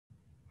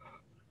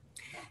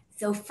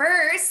So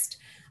first,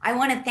 I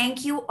want to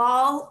thank you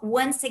all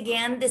once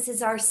again. This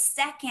is our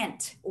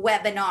second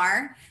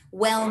webinar,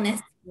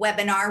 winter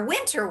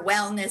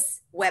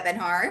wellness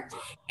webinar.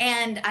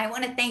 And I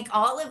want to thank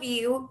all of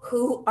you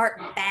who are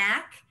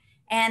back.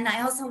 And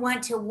I also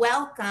want to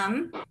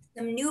welcome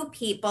some new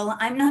people.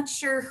 I'm not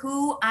sure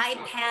who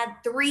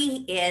iPad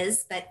 3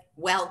 is, but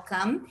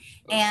welcome.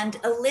 And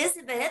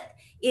Elizabeth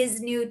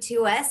is new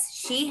to us.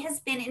 She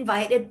has been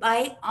invited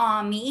by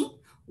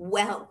Ami.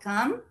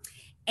 Welcome.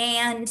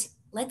 And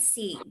let's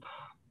see,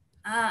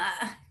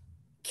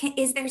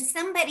 is there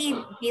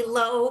somebody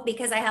below?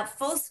 Because I have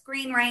full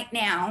screen right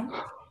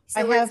now.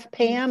 So I have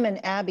Pam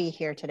and Abby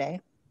here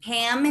today.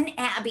 Pam and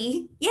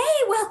Abby. Yay,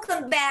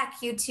 welcome back,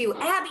 you two.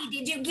 Abby,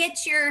 did you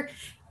get your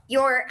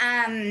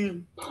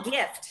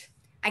gift?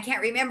 I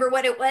can't remember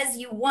what it was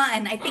you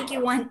won. I think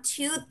you won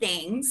 2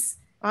 things.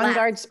 On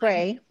Guard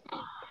spray.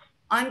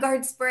 On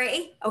Guard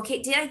spray.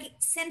 Okay, did I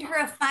send her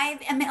a 5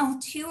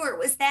 ml too, or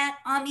was that,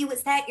 Ami,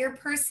 was that your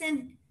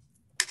person?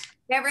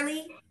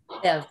 Beverly?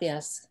 Yeah,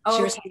 yes. Oh,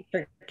 she received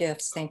her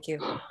gifts. Thank you.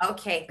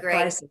 Okay, great.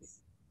 Prices.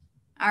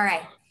 All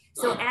right.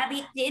 So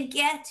Abby did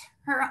get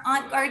her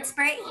On Guard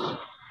spray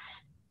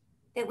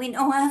that we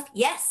know of.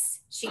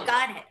 Yes, she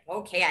got it.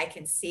 Okay, I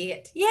can see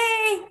it.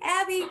 Yay,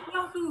 Abby.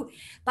 Woohoo.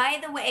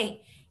 By the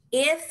way,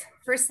 if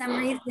for some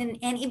reason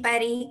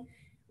anybody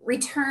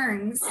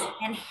returns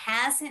and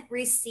hasn't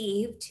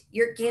received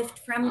your gift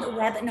from the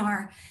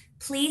webinar,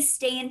 please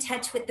stay in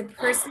touch with the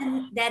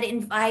person that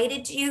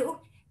invited you,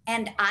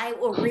 and I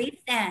will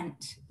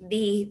resend.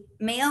 The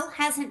mail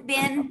hasn't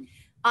been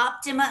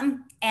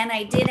optimum, and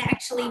I did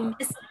actually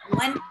miss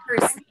one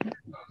person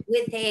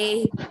with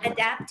a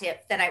adaptive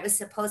that I was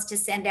supposed to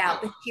send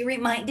out, but she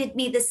reminded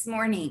me this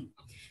morning.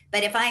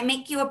 But if I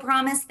make you a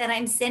promise that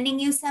I'm sending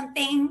you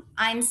something,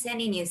 I'm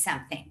sending you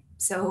something.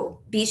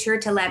 So be sure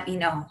to let me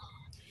know.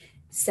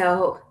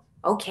 So,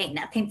 okay,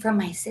 nothing from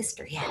my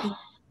sister yet.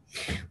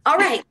 All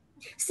right.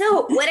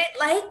 So what I'd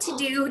like to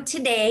do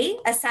today,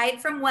 aside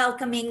from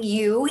welcoming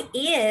you,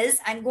 is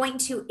I'm going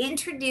to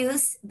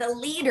introduce the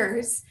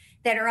leaders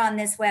that are on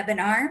this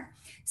webinar.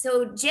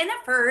 So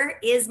Jennifer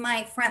is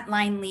my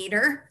frontline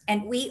leader,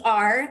 and we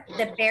are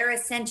the Bare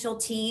Essential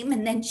team.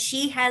 And then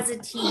she has a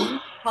team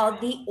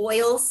called the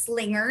Oil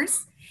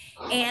Slingers.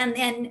 And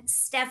then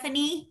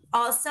Stephanie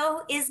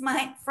also is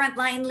my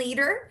frontline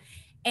leader.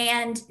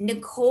 And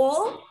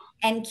Nicole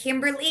and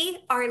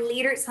Kimberly are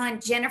leaders on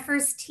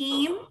Jennifer's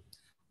team.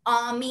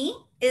 Ami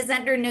is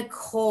under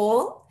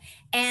Nicole.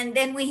 And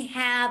then we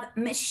have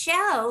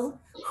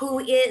Michelle, who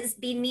is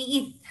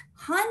beneath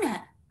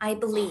Hannah, I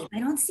believe.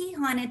 I don't see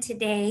Hannah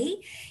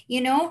today.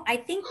 You know, I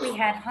think we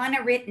had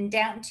Hannah written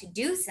down to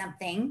do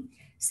something.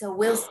 So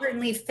we'll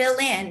certainly fill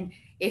in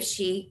if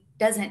she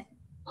doesn't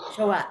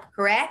show up,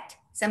 correct?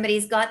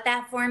 Somebody's got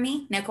that for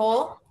me,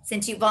 Nicole,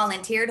 since you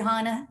volunteered,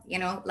 Hannah, you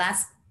know,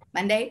 last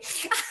Monday.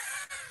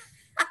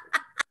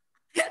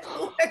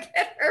 Look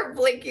at her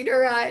blinking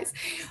her eyes.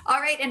 All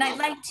right, and I'd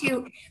like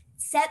to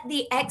set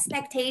the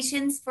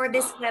expectations for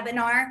this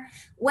webinar.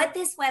 What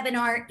this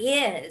webinar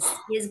is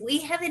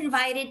we have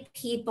invited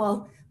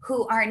people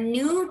who are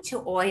new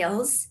to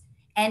oils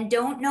and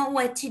don't know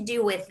what to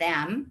do with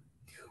them,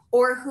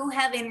 or who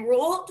have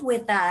enrolled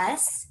with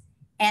us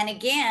and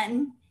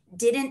again,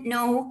 didn't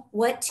know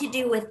what to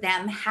do with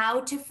them, how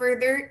to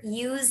further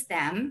use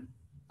them.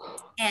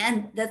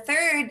 And the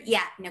third,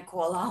 yeah,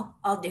 Nicole,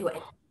 I'll do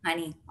it,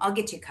 honey. I'll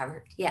get you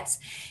covered. Yes.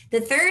 The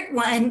third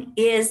one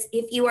is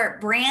if you are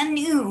brand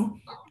new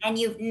and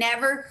you've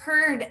never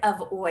heard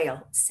of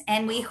oils,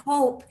 and we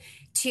hope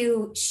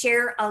to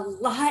share a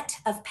lot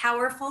of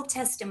powerful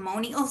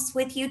testimonials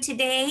with you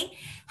today,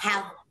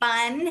 have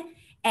fun,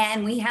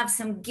 and we have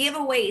some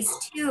giveaways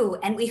too.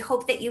 And we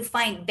hope that you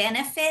find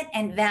benefit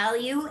and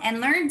value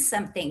and learn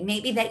something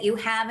maybe that you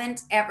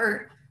haven't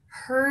ever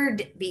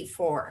heard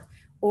before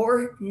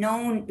or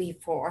known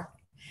before.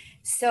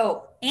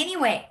 So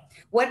anyway,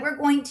 what we're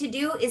going to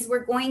do is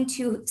we're going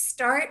to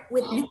start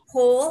with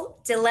Nicole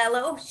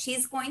DeLello.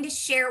 She's going to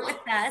share with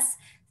us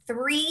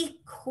 3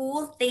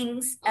 cool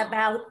things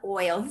about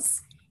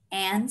oils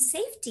and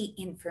safety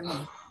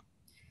information.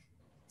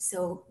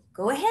 So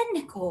go ahead,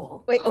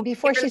 Nicole. Wait,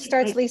 before she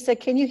starts, Lisa,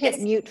 can you hit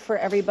mute for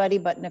everybody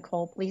but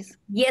Nicole, please?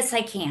 Yes,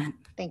 I can.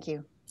 Thank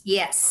you.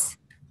 Yes.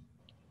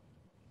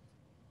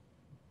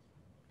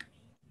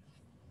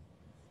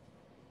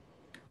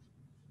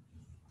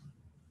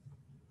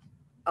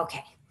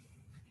 Okay.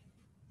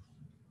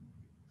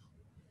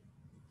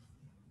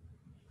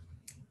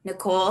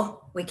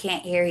 Nicole, we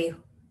can't hear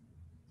you.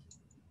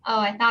 Oh,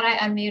 I thought I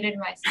unmuted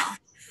myself.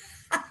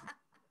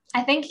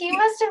 I think you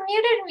must have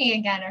muted me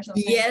again or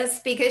something. Yes,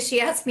 because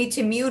she asked me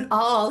to mute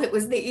all. It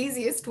was the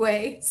easiest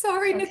way.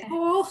 Sorry, okay.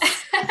 Nicole.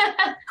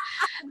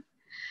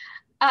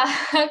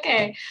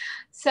 Okay,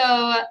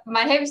 so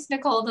my name is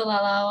Nicole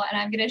DeLello, and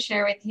I'm going to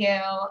share with you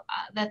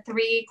the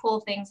 3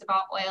 cool things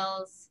about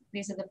oils.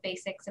 These are the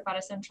basics about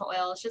essential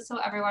oils, just so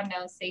everyone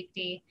knows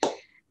safety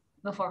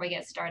before we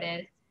get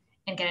started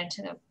and get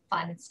into the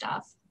fun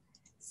stuff.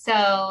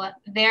 So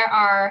there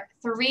are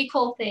 3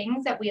 cool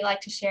things that we like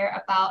to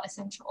share about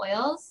essential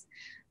oils.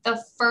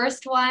 The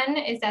first one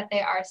is that they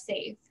are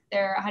safe.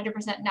 They're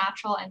 100%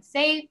 natural and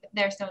safe.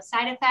 There's no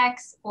side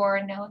effects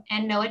or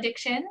no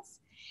addictions.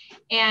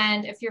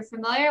 And if you're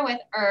familiar with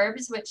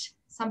herbs, which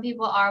some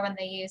people are when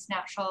they use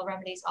natural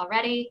remedies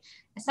already,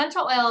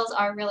 essential oils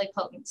are really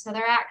potent. So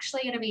they're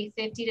actually going to be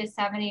 50 to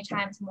 70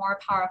 times more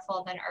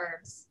powerful than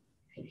herbs.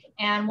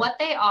 And what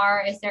they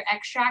are is they're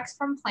extracts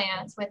from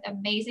plants with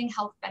amazing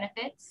health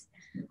benefits.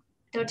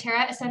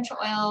 doTERRA essential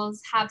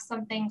oils have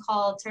something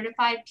called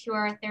certified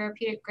pure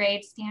therapeutic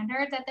grade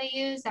standard that they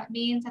use. That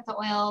means that the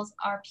oils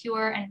are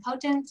pure and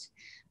potent,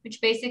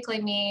 which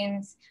basically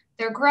means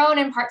they're grown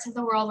in parts of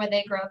the world where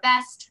they grow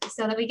best,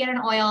 so that we get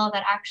an oil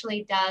that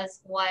actually does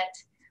what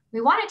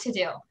we want it to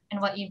do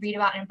and what you read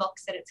about in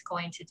books that it's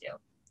going to do.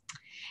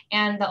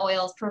 And the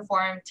oils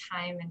perform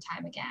time and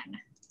time again.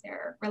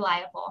 They're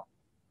reliable.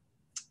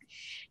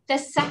 The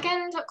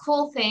second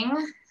cool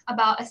thing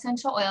about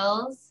essential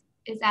oils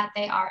is that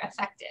they are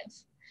effective.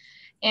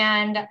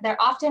 And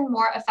they're often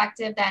more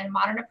effective than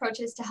modern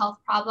approaches to health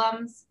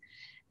problems.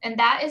 And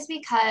that is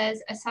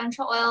because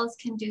essential oils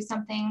can do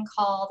something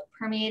called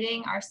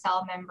permeating our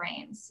cell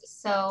membranes.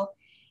 So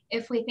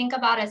if we think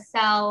about a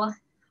cell,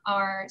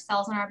 our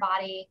cells in our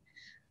body,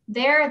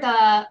 they're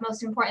the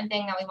most important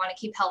thing that we want to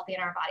keep healthy in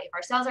our body. If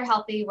our cells are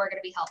healthy, we're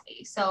going to be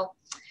healthy. So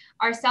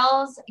our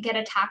cells get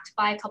attacked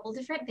by a couple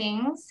different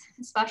things,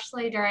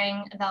 especially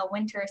during the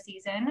winter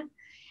season.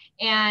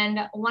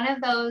 And one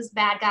of those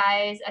bad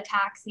guys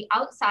attacks the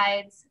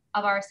outsides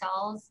of our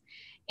cells,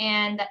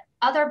 and the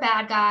other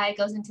bad guy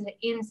goes into the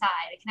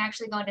inside. It can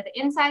actually go into the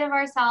inside of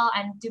our cell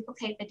and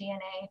duplicate the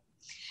DNA.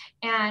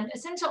 And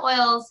essential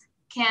oils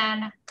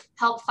can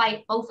help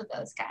fight both of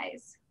those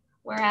guys.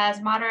 Whereas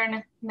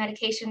modern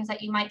medications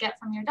that you might get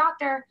from your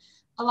doctor,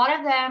 a lot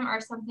of them are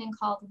something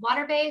called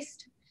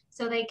water-based,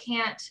 so they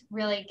can't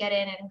really get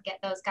in and get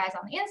those guys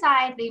on the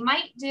inside. They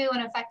might do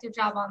an effective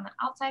job on the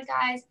outside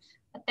guys,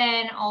 but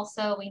then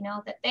also we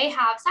know that they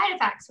have side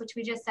effects, which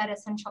we just said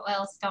essential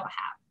oils don't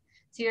have.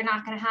 So you're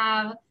not going to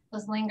have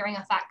those lingering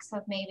effects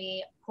of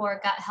maybe poor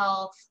gut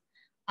health,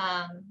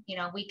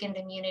 weakened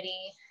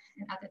immunity,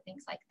 and other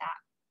things like that.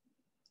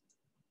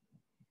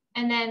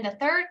 And then the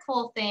third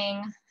cool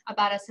thing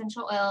about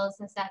essential oils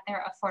is that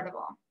they're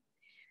affordable.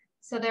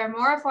 So they're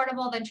more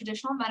affordable than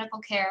traditional medical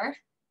care.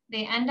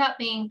 They end up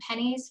being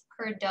pennies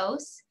per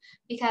dose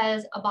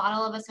because a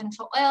bottle of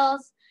essential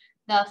oils,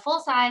 the full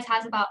size,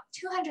 has about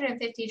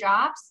 250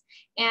 drops,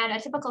 and a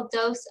typical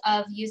dose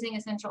of using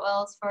essential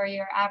oils for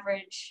your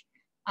average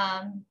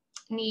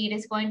need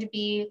is going to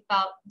be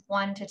about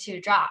 1 to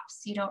 2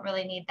 drops. You don't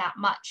really need that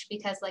much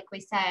because, like we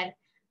said,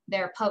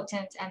 they're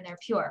potent and they're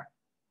pure.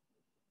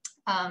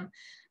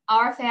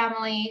 Our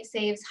family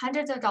saves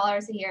hundreds of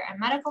dollars a year in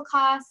medical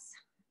costs.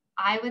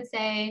 I would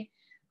say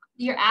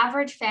your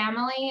average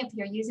family, if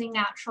you're using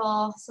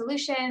natural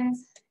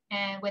solutions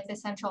and with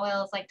essential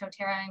oils like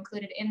doTERRA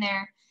included in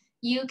there,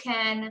 you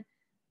can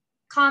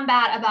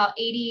combat about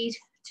 80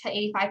 to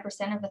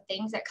 85% of the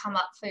things that come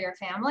up for your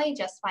family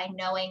just by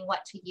knowing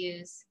what to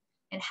use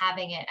and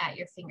having it at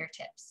your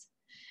fingertips.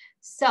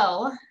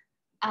 So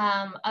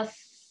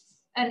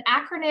an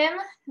acronym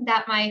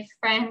that my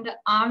friend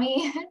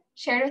Ami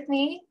shared with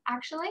me,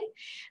 actually,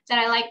 that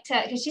I like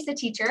to, because she's a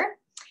teacher,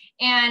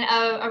 and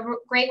a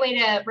great way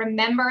to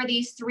remember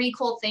these 3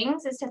 cool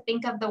things is to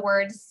think of the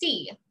word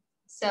SEA.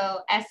 So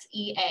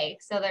S-E-A.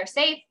 So they're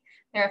safe,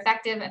 they're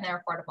effective, and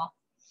they're affordable.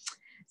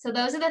 So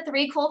those are the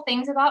 3 cool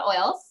things about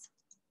oils.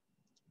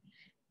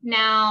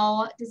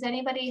 Now, does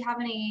anybody have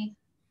any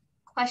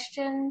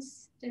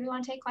questions? Do we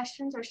want to take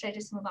questions, or should I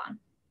just move on?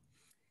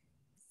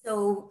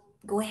 So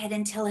go ahead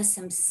and tell us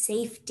some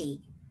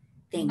safety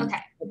things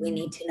that we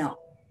need to know.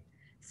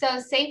 So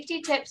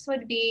safety tips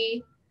would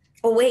be...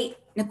 Oh, wait,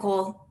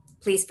 Nicole,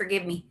 please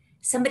forgive me.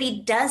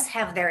 Somebody does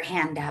have their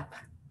hand up.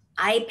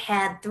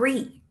 iPad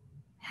 3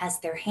 has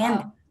their hand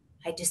up.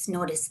 I just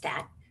noticed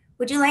that.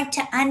 Would you like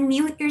to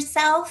unmute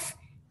yourself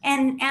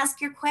and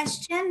ask your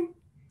question?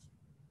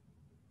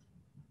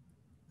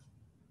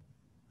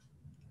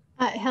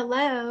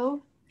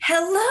 Hello.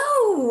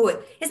 Hello.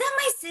 Is that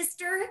my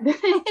sister?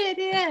 It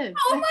is.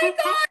 Oh my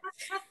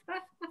God.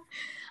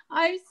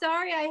 I'm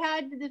sorry. I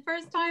had the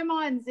first time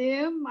on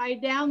Zoom. I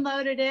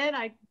downloaded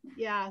it.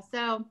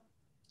 So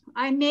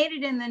I made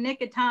it in the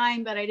nick of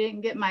time, but I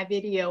didn't get my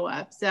video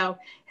up. So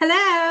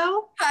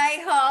hello.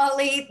 Hi,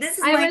 Holly. This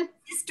is my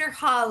sister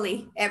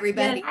Holly,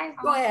 everybody. Yes,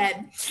 hi, Go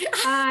ahead.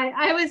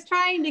 I was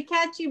trying to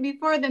catch you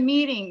before the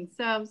meeting,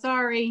 so I'm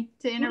sorry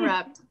to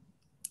interrupt.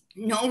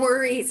 No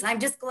worries.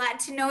 I'm just glad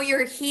to know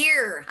you're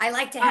here. I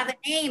like to have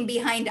a name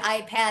behind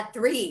iPad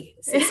 3.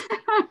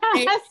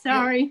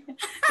 Sorry.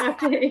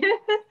 Okay.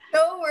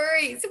 No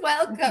worries.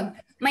 Welcome.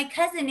 My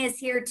cousin is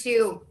here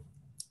too.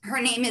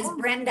 Her name is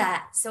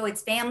Brenda, so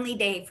it's family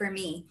day for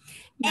me.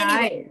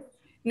 Anyway,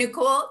 Nice.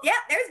 Nicole, yeah,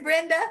 there's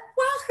Brenda.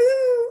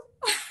 Wahoo!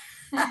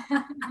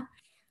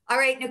 All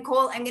right,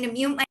 Nicole, I'm going to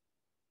mute my,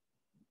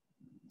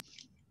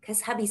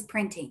 because hubby's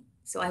printing,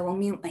 so I will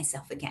mute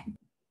myself again.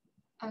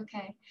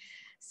 Okay.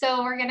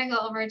 So we're going to go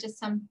over just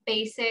some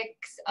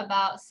basics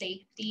about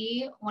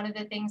safety. One of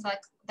the things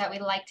that we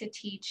like to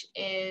teach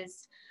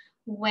is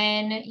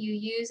when you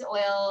use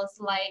oils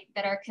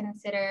that are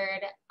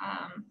considered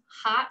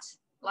hot,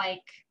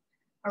 like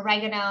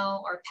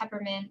oregano or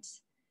peppermint,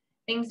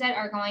 things that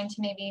are going to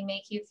maybe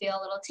make you feel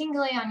a little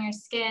tingly on your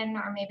skin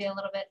or maybe a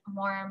little bit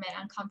warm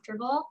and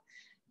uncomfortable.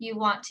 You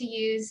want to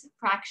use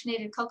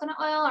fractionated coconut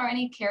oil or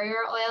any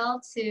carrier oil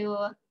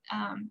to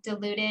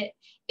dilute it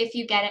if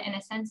you get it in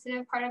a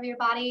sensitive part of your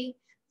body.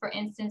 For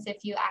instance,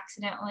 if you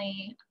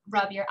accidentally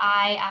rub your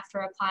eye after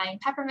applying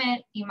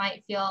peppermint, you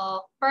might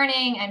feel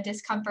burning and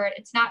discomfort.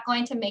 It's not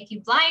going to make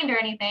you blind or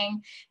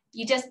anything.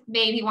 You just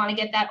maybe want to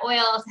get that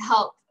oil to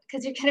help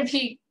because you're going to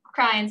be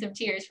crying some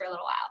tears for a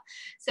little while.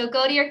 So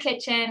go to your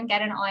kitchen,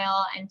 get an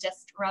oil and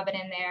just rub it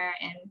in there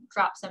and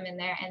drop some in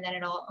there, and then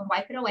it'll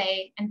wipe it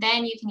away. And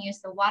then you can use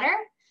the water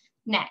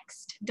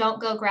next.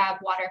 Don't go grab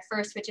water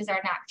first, which is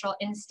our natural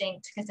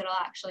instinct, because it'll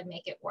actually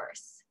make it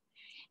worse.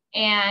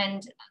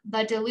 And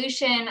the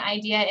dilution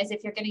idea is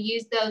if you're going to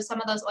use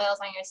some of those oils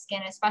on your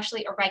skin,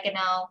 especially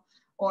oregano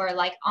or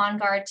like On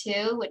Guard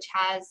 2, which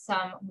has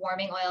some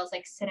warming oils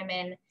like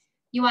cinnamon,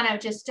 you want to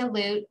just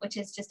dilute, which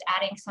is just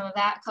adding some of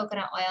that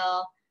coconut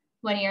oil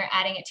when you're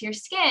adding it to your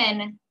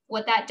skin.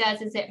 What that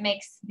does is it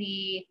makes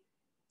the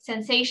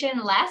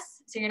sensation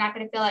less, so you're not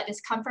going to feel that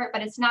discomfort,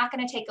 but it's not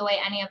going to take away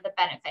any of the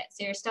benefits.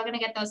 So you're still going to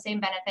get those same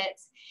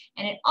benefits,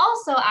 and it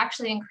also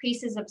actually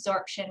increases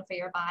absorption for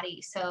your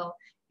body. So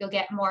you'll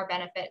get more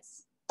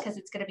benefits because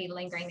it's going to be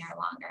lingering there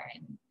longer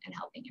and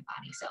helping your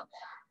body. So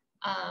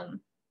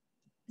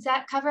does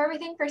that cover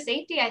everything for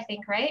safety, I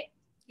think, right?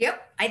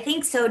 Yep, I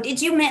think so. Did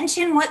you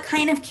mention what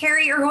kind of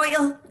carrier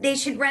oil they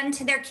should run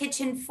to their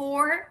kitchen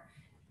for?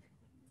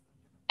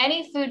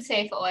 Any food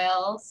safe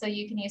oil. So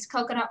you can use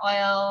coconut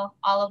oil,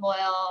 olive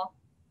oil,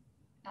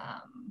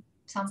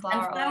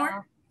 sunflower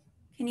oil.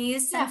 Can you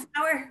use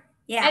sunflower?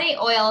 Yeah. Any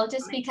oil,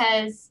 just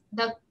because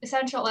the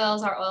essential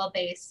oils are oil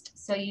based.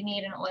 So you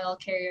need an oil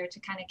carrier to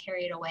kind of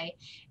carry it away.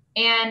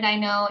 And I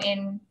know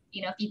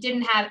if you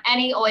didn't have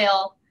any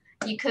oil,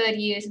 you could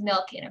use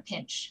milk in a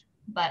pinch,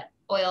 but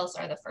oils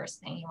are the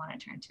first thing you want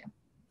to turn to.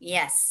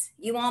 Yes,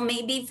 you all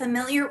may be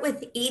familiar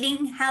with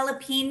eating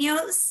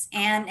jalapenos.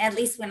 And at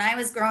least when I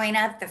was growing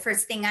up, the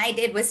first thing I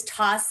did was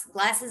toss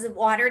glasses of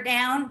water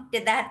down.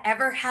 Did that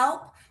ever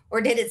help?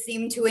 Or did it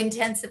seem to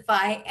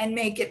intensify and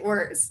make it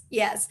worse?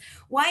 Yes.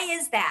 Why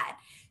is that?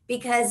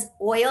 Because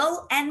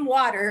oil and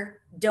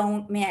water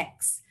don't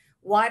mix.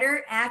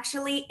 Water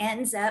actually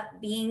ends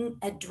up being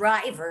a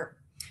driver.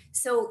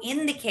 So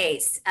in the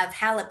case of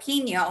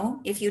jalapeno,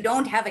 if you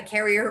don't have a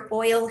carrier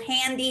oil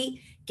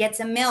handy, get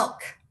some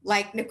milk.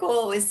 Like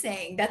Nicole was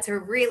saying, that's a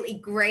really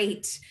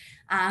great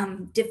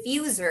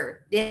diffuser.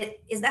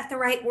 Is that the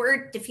right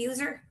word,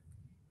 diffuser?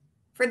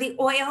 For the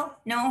oil?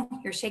 No,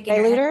 you're shaking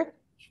your head.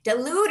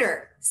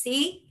 Diluter.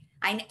 See,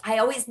 I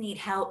always need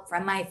help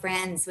from my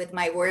friends with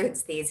my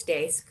words these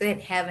days. Good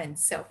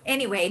heavens. So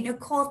anyway,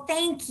 Nicole,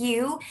 thank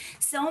you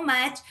so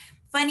much.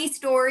 Funny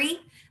story.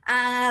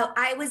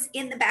 I was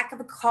in the back of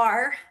a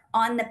car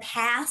on the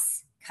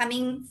pass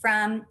coming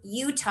from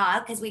Utah,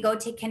 because we go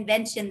to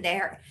convention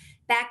there,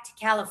 back to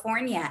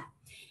California.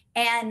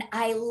 And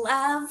I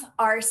love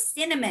our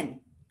cinnamon.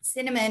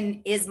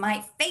 Cinnamon is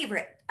my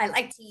favorite. I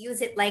like to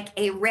use it like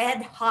a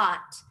red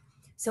hot.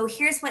 So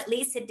here's what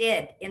Lisa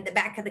did in the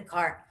back of the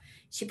car.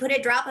 She put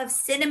a drop of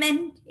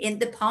cinnamon in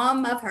the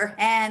palm of her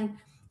hand,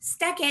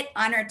 stuck it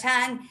on her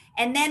tongue,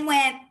 and then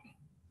went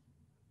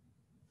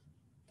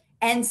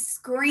and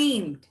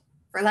screamed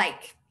for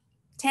like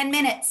 10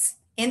 minutes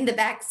in the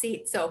back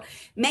seat. So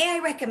may I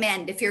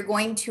recommend, if you're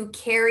going to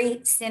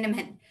carry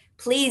cinnamon,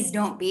 please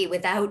don't be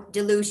without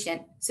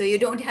dilution, so you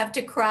don't have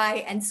to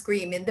cry and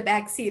scream in the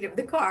back seat of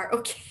the car,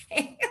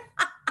 okay?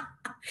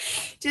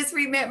 Just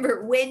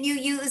remember, when you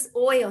use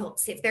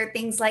oils, if they're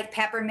things like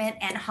peppermint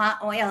and hot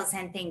oils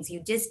and things, you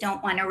just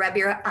don't want to rub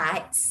your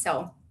eyes.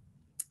 So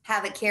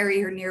have a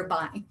carrier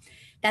nearby.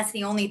 That's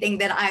the only thing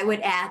that I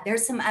would add.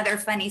 There's some other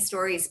funny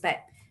stories, but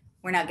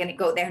we're not going to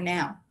go there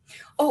now.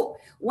 Oh,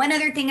 one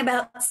other thing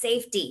about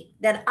safety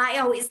that I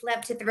always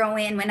love to throw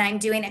in when I'm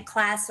doing a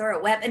class or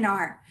a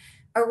webinar.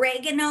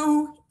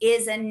 Oregano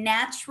is a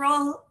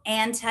natural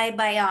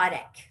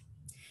antibiotic.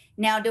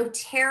 Now,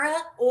 doTERRA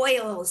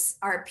oils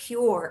are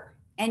pure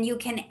and you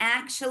can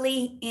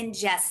actually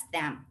ingest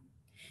them.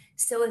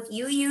 So if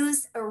you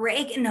use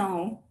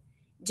oregano,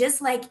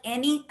 just like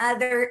any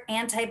other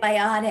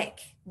antibiotic,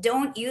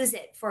 don't use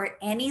it for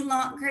any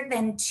longer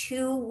than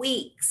 2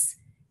 weeks.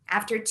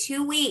 After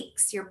 2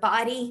 weeks, your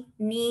body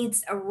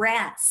needs a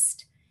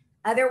rest.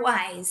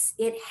 Otherwise,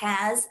 it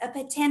has a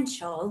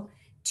potential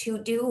to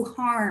do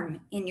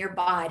harm in your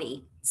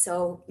body.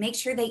 So make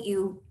sure that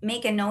you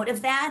make a note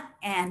of that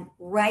and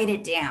write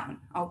it down,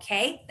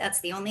 okay? That's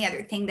the only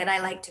other thing that I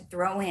like to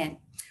throw in.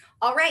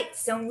 All right,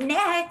 so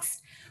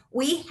next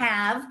we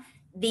have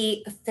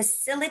the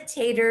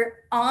facilitator,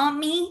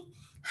 Ami,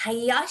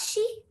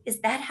 Hayashi, is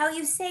that how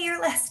you say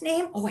your last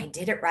name? Oh, I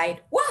did it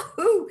right.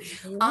 Woohoo!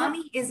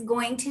 Ami is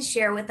going to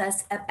share with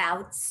us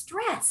about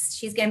stress.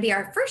 She's going to be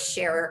our first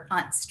sharer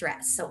on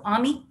stress. So,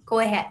 Ami, go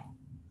ahead.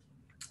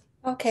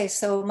 Okay,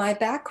 so my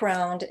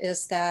background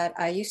is that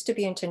I used to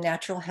be into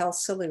natural health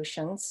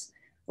solutions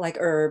like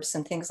herbs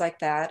and things like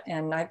that.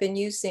 And I've been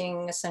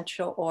using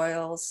essential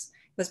oils.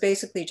 It was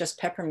basically just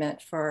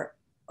peppermint for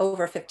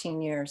over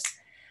 15 years.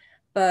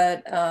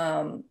 But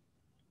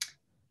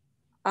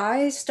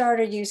I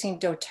started using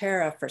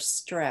doTERRA for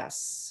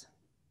stress.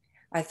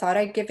 I thought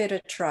I'd give it a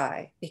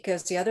try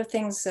because the other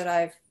things that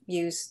I've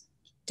used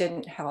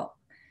didn't help.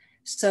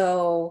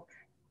 So,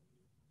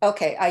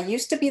 okay, I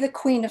used to be the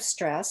queen of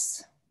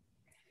stress,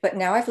 but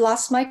now I've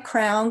lost my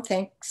crown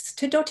thanks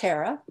to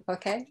doTERRA.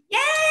 Okay.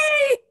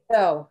 Yay!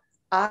 So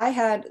I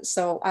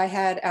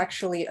had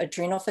actually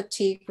adrenal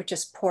fatigue, which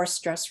is poor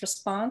stress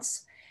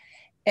response.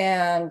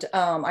 And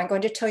I'm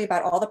going to tell you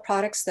about all the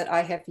products that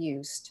I have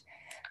used.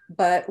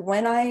 But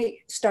when I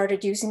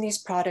started using these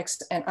products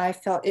and I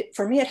felt it,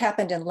 for me, it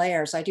happened in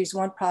layers. I'd use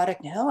one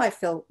product, now I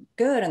feel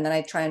good. And then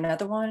I'd try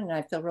another one and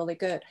I feel really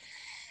good.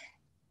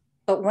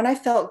 But when I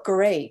felt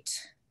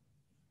great,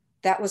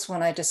 that was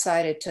when I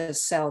decided to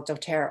sell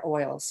doTERRA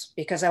oils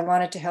because I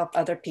wanted to help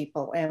other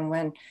people.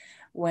 And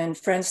when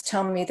friends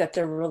tell me that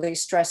they're really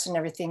stressed and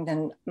everything,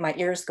 then my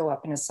ears go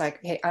up and it's like,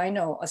 hey, I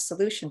know a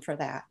solution for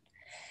that.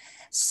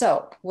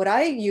 So what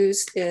I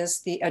used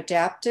is the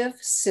adaptive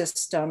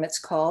system, it's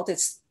called.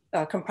 It's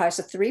comprised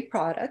of 3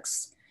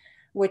 products,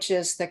 which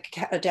is the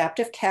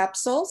adaptive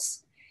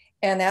capsules,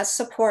 and that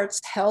supports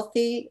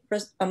healthy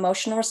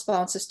emotional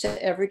responses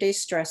to everyday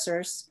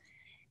stressors.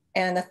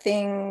 And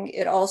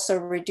it also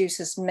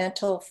reduces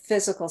mental,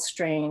 physical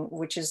strain,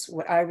 which is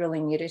what I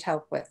really needed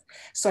help with.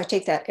 So I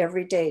take that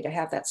every day to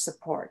have that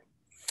support.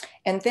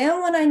 And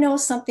then when I know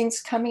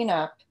something's coming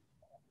up,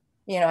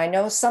 I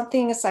know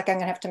something, it's like I'm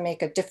gonna have to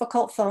make a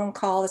difficult phone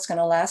call. It's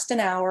gonna last an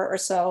hour or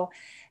so.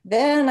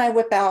 Then I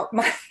whip out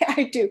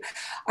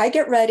I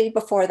get ready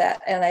before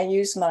that and I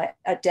use my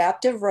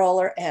adaptive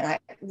roller and I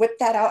whip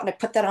that out and I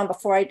put that on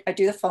before I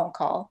do the phone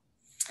call.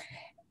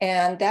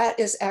 And that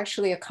is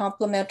actually a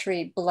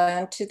complementary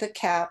blend to the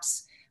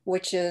caps,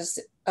 which is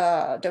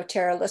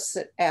doTERRA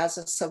listed as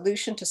a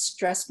solution to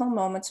stressful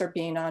moments or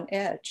being on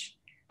edge.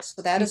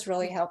 So that has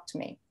really helped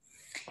me.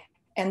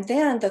 And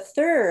then the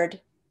third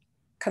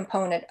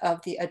component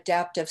of the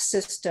adaptive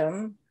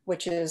system,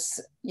 which is,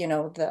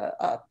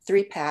 the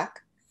 3-pack,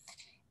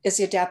 is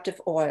the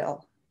adaptive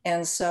oil.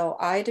 And so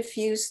I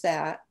diffuse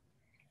that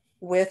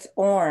with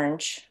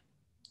orange,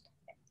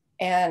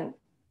 and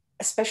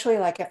especially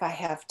like if I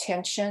have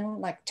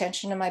tension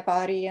in my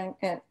body.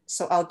 And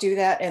so I'll do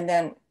that and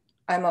then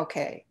I'm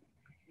okay.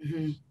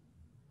 Mm-hmm.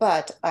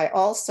 But I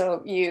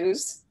also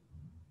use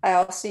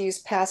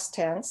past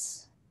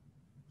tense,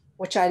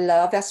 which I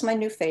love. That's my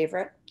new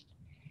favorite.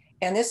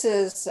 And this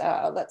is,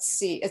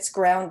 it's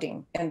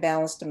grounding and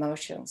balanced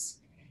emotions.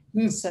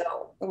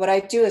 So what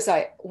I do is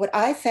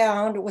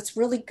what's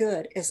really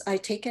good is I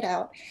take it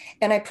out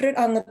and I put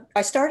it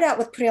I started out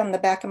with putting it on the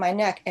back of my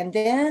neck. And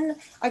then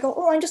I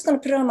go, I'm just going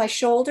to put it on my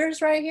shoulders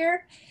right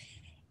here.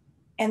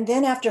 And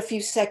then after a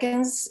few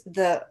seconds,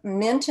 the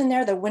mint in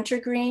there, the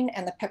wintergreen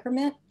and the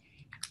peppermint,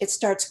 it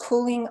starts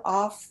cooling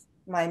off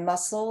my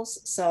muscles.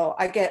 So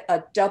I get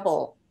a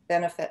double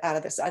benefit out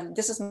of this.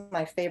 This is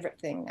my favorite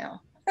thing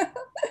now.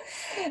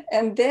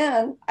 And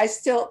then I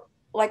still,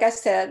 like I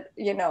said,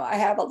 I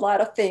have a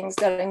lot of things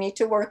that I need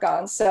to work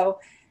on. So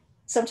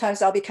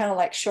sometimes I'll be kind of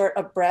like short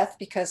of breath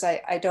because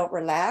I don't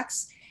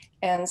relax.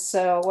 And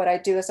so what I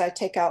do is I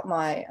take out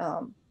my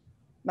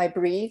my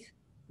Breathe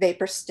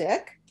vapor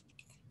stick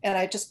and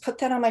I just put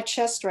that on my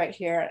chest right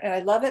here. And I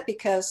love it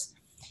because,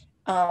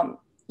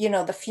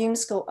 the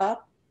fumes go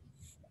up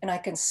and I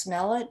can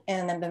smell it.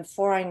 And then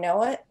before I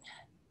know it,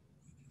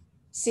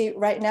 see,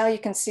 right now you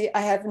can see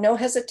I have no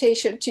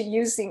hesitation to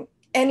using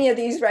any of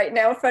these right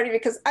now in front of you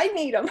because I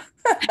need them.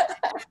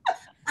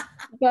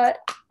 But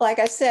like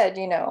I said,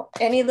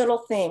 any little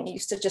thing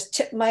used to just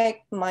tip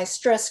my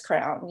stress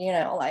crown,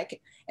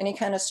 like any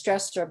kind of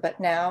stressor. But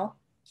now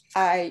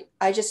I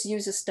just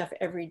use this stuff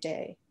every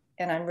day.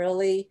 And I'm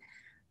really,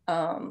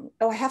 I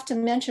have to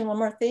mention one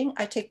more thing.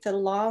 I take the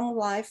Long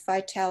Life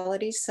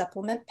Vitality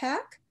Supplement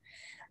Pack,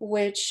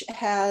 which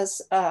has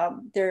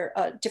their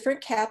different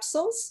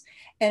capsules.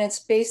 And it's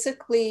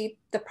basically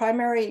the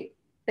primary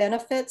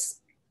benefits.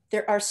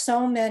 There are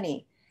so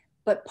many,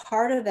 but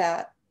part of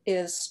that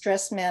is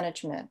stress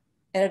management.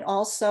 And it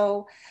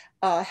also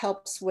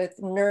helps with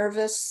the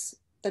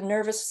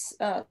nervous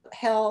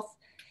health,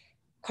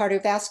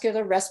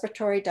 cardiovascular,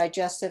 respiratory,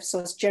 digestive. So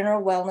it's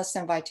general wellness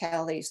and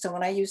vitality. So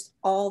when I used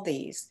all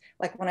these,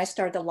 like when I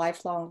started the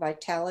Lifelong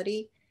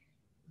Vitality,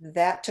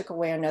 that took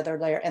away another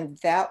layer. And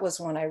that was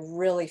when I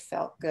really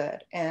felt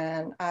good.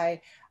 And I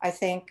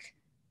thank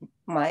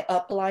my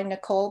upline,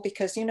 Nicole,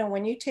 because,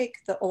 when you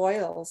take the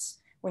oils,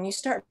 when you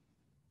start.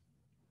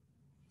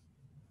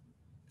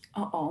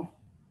 Uh-oh.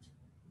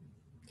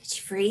 Did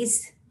you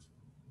freeze?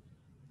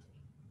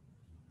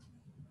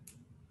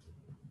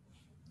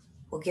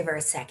 We'll give her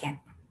a second.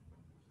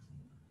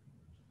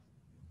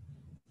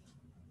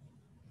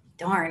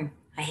 Darn,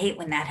 I hate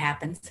when that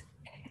happens.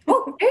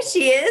 Oh, there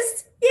she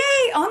is.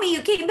 Yay, Ami,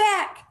 you came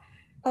back.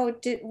 Oh,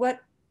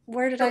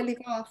 where did I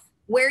leave off?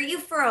 Where you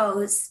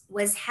froze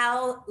was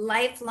how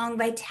lifelong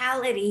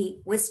vitality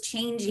was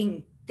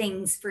changing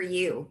things for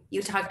you.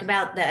 You talked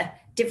about the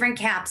different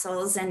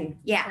capsules and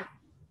yeah.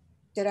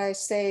 Did I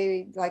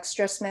say like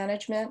stress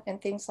management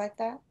and things like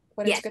that?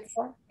 What Yes. it's good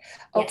for? Yes.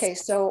 Okay,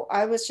 so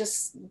it was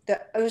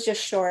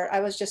just short. I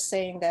was just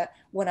saying that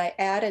when I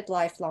added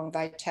lifelong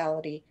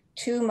vitality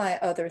to my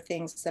other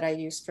things that I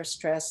use for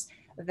stress,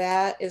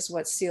 that is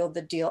what sealed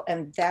the deal.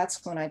 And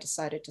that's when I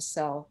decided to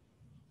sell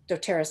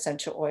doTERRA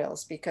essential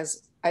oils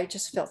because I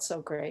just felt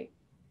so great.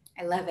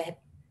 I love it.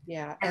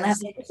 Yeah. I love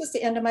it. This is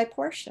the end of my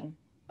portion.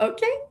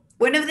 Okay.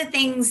 One of the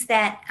things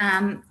that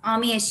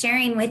Ami is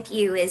sharing with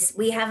you is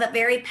we have a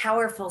very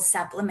powerful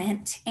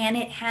supplement and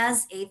it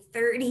has a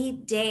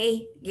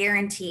 30-day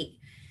guarantee.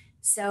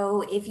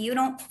 So if you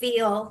don't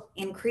feel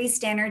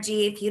increased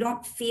energy, if you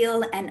don't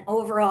feel an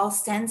overall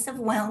sense of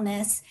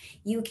wellness,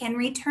 you can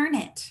return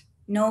it.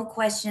 No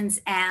questions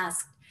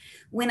asked.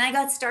 When I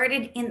got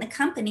started in the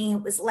company,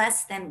 it was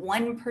less than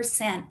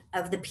 1%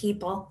 of the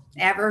people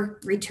ever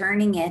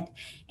returning it.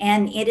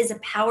 And it is a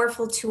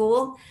powerful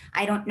tool.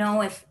 I don't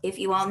know if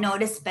you all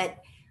noticed, but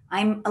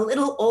I'm a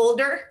little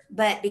older,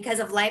 but because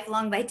of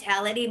lifelong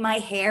vitality, my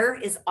hair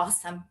is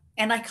awesome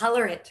and I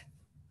color it.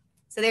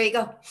 So there you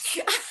go.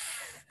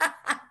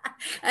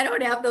 I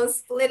don't have those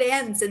split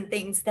ends and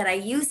things that I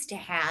used to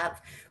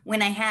have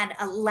when I had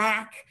a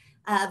lack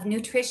of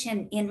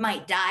nutrition in my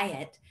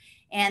diet.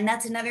 And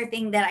that's another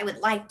thing that I would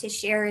like to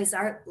share is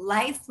our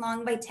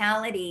lifelong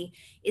vitality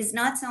is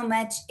not so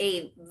much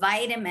a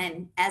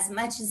vitamin as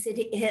much as it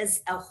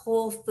is a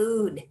whole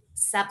food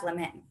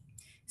supplement.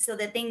 So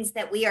the things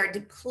that we are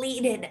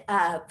depleted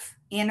of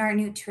in our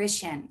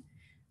nutrition,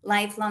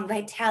 lifelong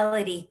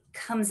vitality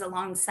comes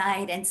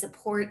alongside and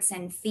supports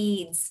and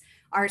feeds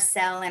our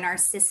cell and our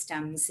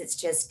systems.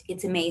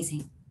 It's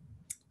amazing.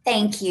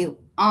 Thank you,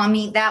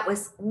 Ami. That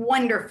was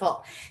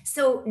wonderful.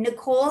 So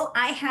Nicole,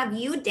 I have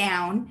you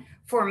down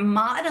for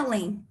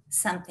modeling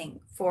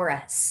something for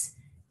us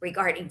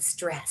regarding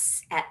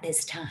stress at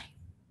this time.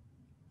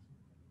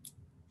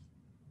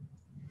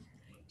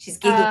 She's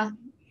giggling.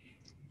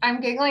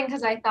 I'm giggling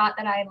because I thought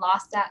that I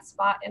lost that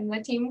spot in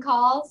the team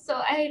call.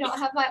 So I don't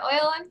have my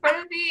oil in front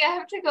of me. I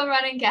have to go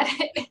run and get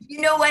it.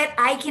 You know what?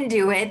 I can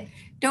do it.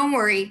 Don't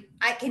worry.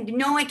 I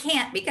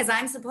can't because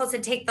I'm supposed to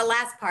take the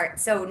last part.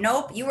 So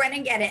nope, you run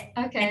and get it.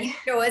 Okay. And you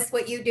show us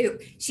what you do.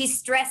 She's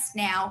stressed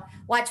now.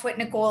 Watch what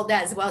Nicole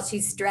does while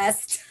she's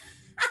stressed.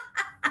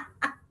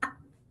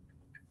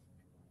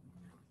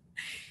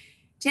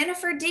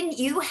 Jennifer, didn't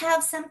you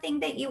have something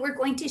that you were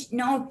going to?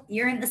 No,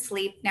 you're in the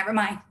sleep. Never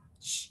mind.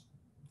 Shh.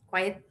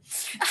 Quiet.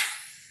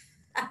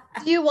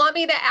 Do you want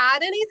me to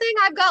add anything?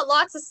 I've got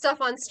lots of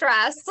stuff on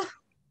stress.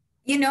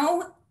 You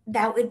know,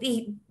 that would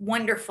be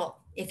wonderful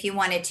if you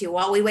wanted to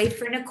while we wait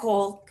for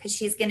Nicole, because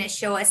she's going to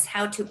show us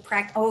how to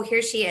practice. Oh,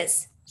 here she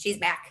is. She's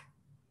back.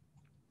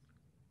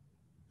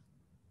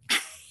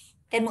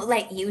 Then we'll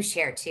let you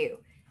share too.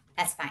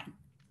 That's fine.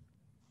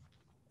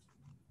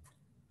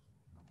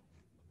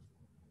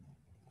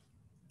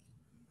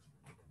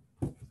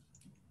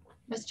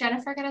 Was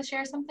Jennifer going to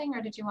share something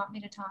or did you want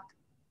me to talk?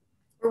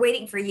 We're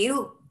waiting for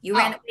you. You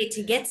ran away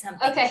to get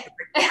something. Okay.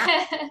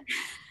 Yeah.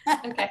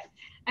 Okay.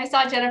 I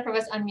saw Jennifer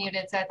was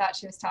unmuted, so I thought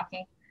she was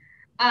talking.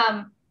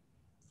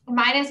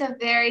 Mine is a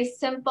very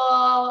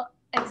simple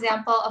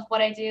example of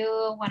what I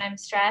do when I'm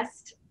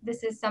stressed.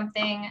 This is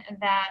something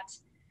that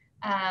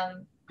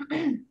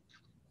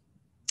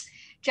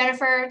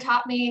Jennifer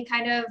taught me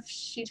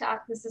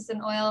this is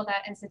an oil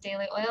that is a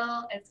daily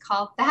oil. It's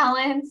called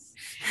Balance.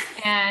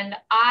 And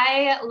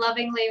I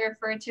lovingly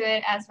refer to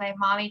it as my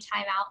mommy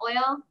timeout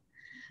oil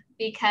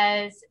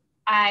because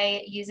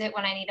I use it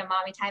when I need a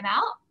mommy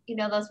timeout. You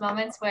know, those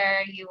moments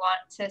where you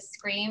want to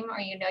scream or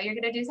you know you're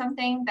going to do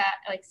something that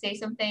like say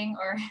something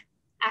or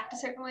act a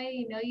certain way,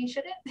 you know you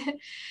shouldn't.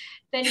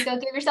 Then you go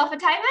give yourself a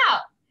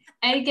timeout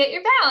and you get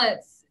your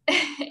balance.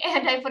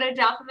 And I put a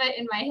drop of it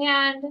in my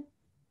hand.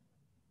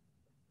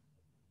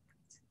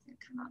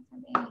 Come out for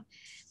me.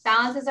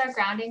 Balance is our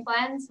grounding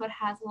blend, so it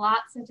has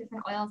lots of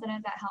different oils in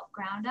it that help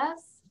ground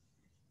us.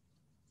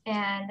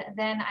 And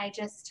then I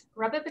just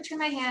rub it between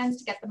my hands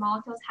to get the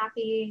molecules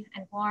happy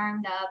and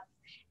warmed up.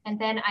 And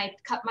then I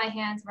cup my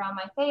hands around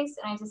my face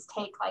and I just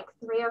take like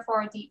 3 or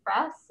 4 deep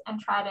breaths and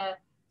try to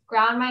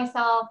ground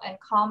myself and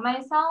calm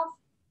myself.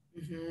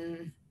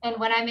 Mm-hmm. And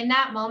when I'm in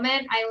that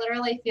moment, I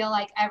literally feel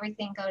like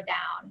everything go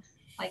down,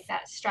 like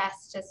that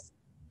stress just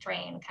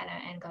drain kind of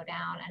and go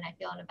down, and I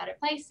feel in a better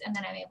place. And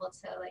then I'm able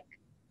to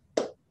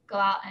like go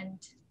out and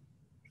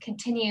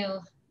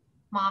continue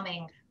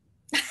momming.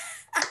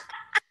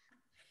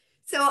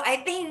 So I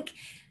think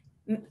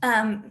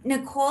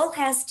Nicole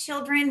has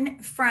children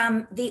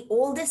from the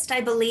oldest,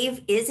 I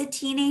believe, is a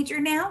teenager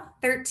now,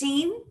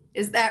 13.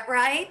 Is that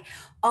right?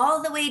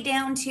 All the way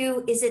down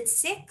to, is it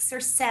 6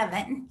 or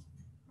 7?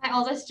 My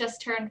oldest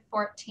just turned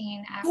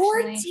 14, actually.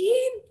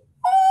 14?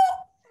 Oh,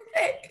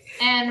 okay.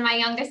 And my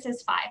youngest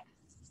is 5.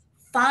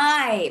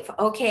 5.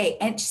 Okay.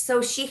 And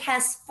so she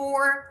has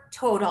 4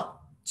 total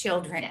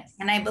children. Yes.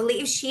 And I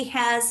believe she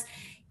has,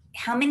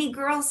 how many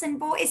girls and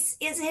boys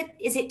is it?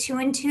 Is it 2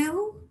 and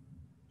 2?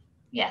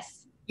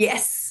 Yes.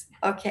 Yes.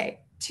 Okay.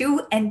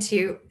 2 and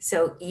 2.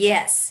 So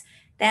yes,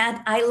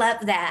 that I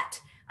love that.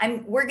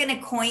 We're going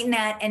to coin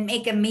that and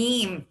make a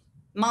meme.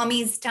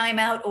 Mommy's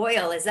timeout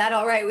oil. Is that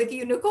all right with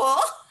you, Nicole?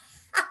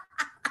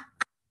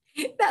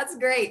 That's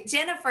great.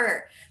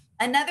 Jennifer,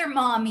 another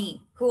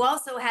mommy who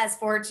also has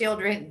 4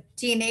 children,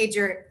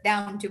 teenager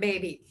down to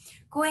baby.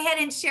 Go ahead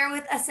and share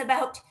with us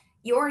about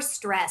your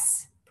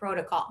stress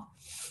protocol.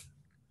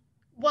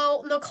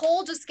 Well,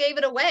 Nicole just gave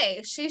it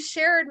away. She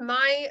shared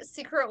my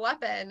secret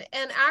weapon.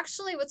 And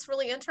actually, what's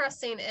really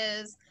interesting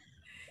is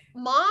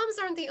moms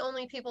aren't the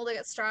only people that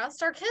get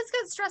stressed. Our kids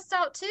get stressed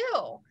out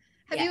too.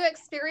 Have you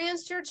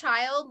experienced your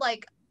child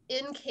like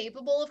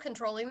incapable of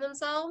controlling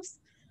themselves?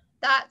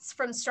 That's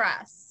from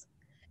stress.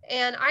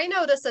 And I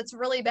notice it's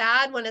really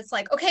bad when it's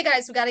like, okay,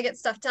 guys, we got to get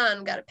stuff done.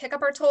 We got to pick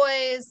up our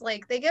toys.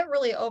 Like they get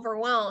really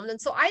overwhelmed. And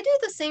so I do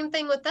the same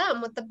thing with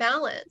them with the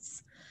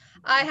balance.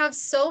 I have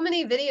so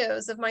many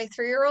videos of my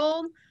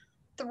 3-year-old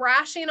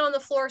thrashing on the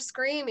floor,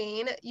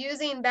 screaming,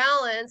 using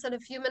balance. And a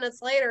few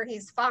minutes later,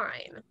 he's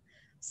fine.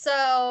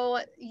 So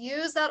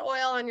use that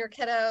oil on your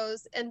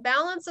kiddos, and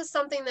balance is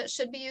something that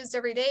should be used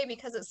every day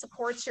because it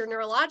supports your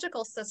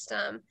neurological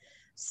system.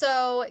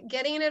 So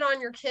getting it on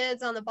your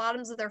kids on the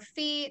bottoms of their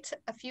feet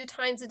a few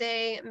times a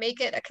day,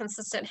 make it a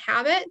consistent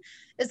habit,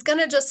 is going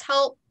to just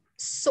help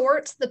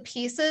sort the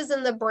pieces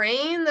in the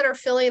brain that are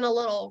feeling a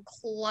little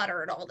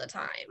cluttered all the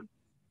time.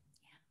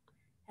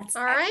 That's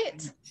all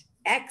right.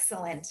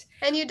 Excellent.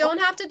 And you don't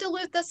have to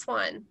dilute this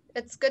one.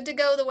 It's good to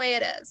go the way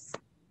it is.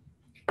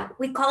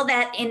 We call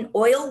that in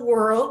oil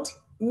world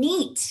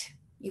neat.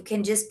 You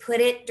can just put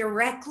it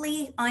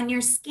directly on your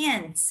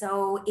skin.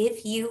 So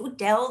if you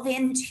delve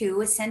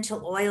into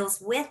essential oils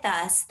with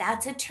us,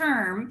 that's a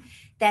term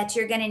that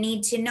you're going to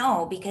need to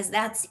know because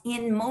that's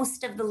in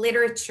most of the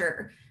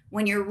literature.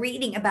 When you're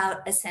reading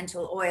about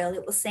essential oil,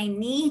 it will say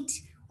neat,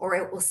 or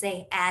it will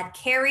say add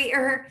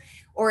carrier,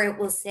 or it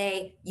will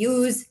say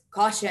use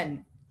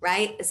caution,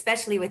 right?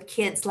 Especially with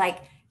kids,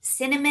 like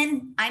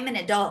cinnamon. I'm an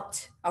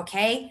adult,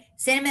 okay?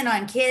 Cinnamon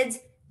on kids,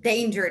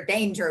 danger,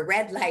 danger,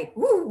 red light,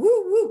 woo,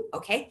 woo, woo,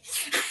 okay?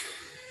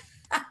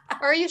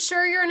 Are you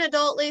sure you're an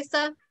adult,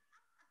 Lisa?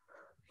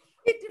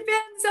 It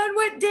depends on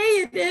what day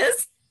it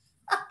is.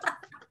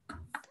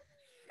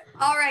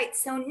 All right,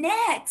 so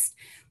next,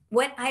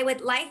 what I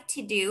would like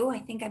to do, I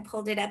think I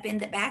pulled it up in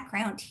the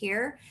background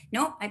here.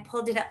 Nope, I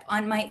pulled it up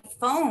on my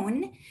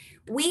phone.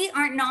 We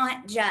are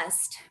not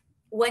just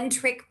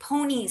one-trick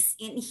ponies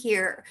in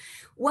here.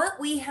 What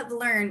we have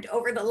learned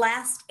over the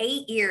last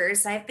 8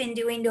 years, I've been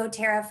doing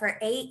doTERRA for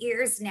 8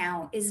 years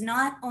now, is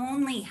not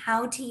only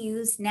how to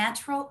use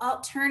natural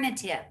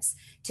alternatives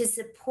to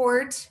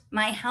support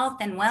my health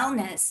and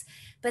wellness,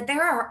 but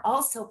there are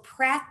also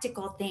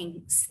practical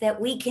things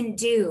that we can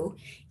do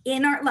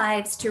in our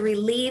lives to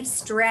relieve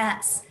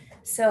stress.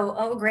 So,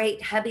 oh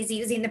great, hubby's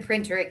using the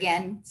printer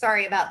again.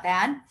 Sorry about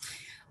that.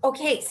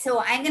 Okay,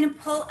 so I'm gonna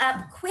pull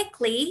up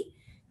quickly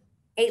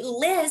a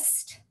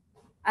list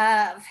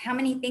of how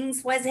many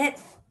things was it?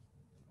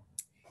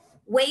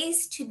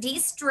 Ways to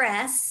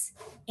de-stress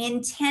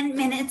in 10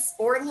 minutes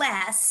or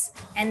less.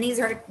 And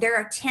there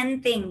are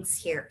 10 things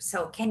here.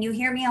 So can you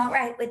hear me all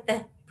right with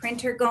the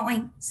printer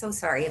going? So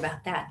sorry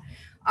about that.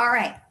 All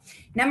right.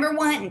 Number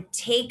 1,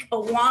 take a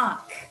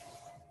walk.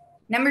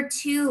 Number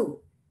 2,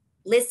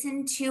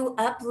 listen to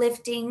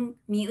uplifting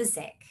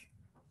music.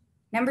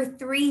 Number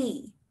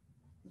 3,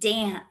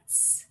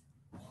 dance.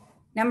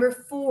 Number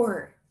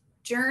 4,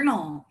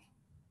 journal.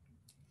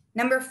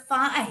 Number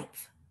 5,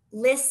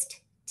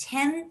 list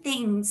 10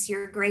 things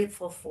you're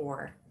grateful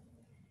for.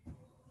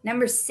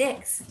 Number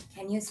 6,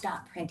 can you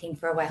stop printing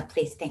for a while,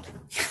 please? Thank you.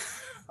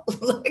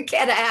 Look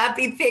at a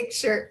happy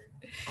picture.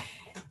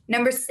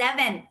 Number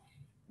 7,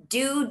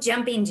 do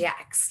jumping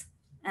jacks.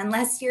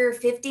 Unless you're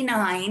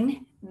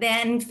 59,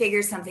 then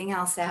figure something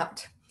else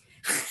out.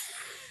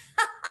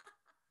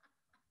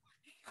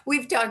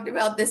 We've talked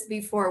about this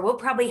before. We'll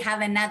probably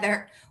have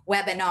another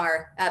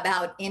webinar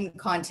about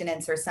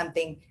incontinence or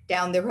something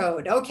down the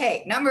road.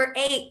 Okay, number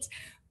 8,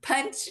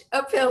 punch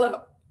a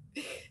pillow.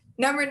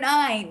 Number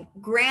 9,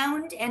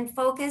 ground and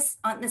focus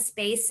on the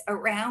space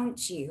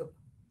around you.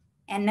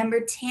 And number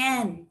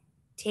 10,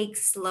 take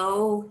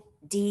slow,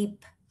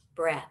 deep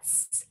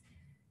breaths.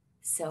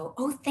 So,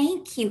 oh,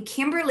 thank you.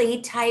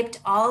 Kimberly typed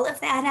all of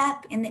that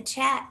up in the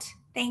chat.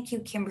 Thank you,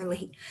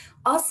 Kimberly.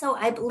 Also,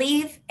 I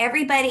believe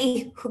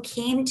everybody who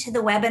came to the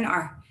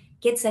webinar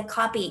gets a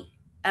copy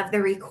of the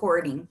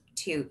recording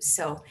too.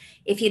 So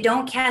if you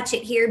don't catch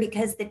it here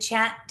because the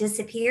chat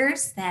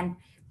disappears, then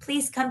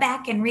please come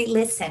back and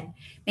re-listen.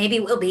 Maybe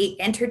we'll be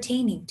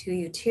entertaining to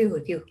you too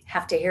if you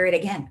have to hear it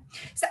again.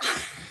 So,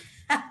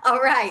 all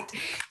right.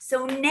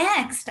 So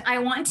next, I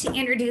want to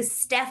introduce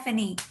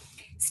Stephanie.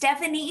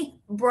 Stephanie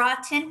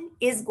Broughton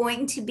is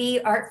going to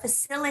be our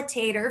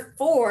facilitator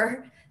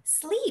for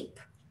sleep.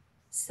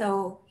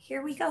 So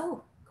here we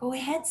go. Go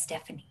ahead,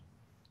 Stephanie.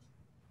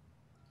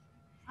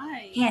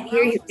 Hi. Can't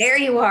hear you. There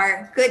you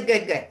are. Good,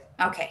 good, good.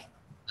 Okay.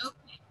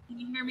 Okay. Can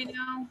you hear me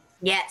now?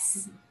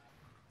 Yes.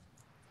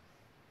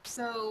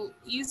 So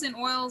using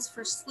oils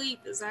for sleep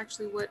is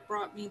actually what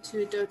brought me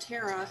to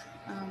doTERRA.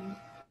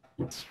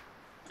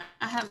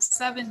 I have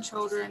 7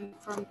 children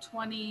from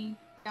 20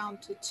 down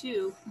to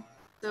 2.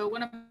 So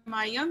one of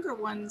my younger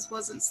ones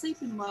wasn't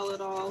sleeping well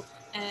at all,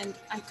 and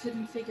I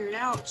couldn't figure it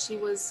out. She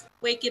was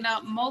waking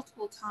up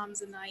multiple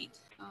times a night,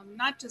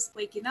 not just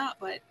waking up,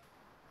 but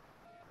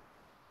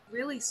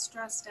really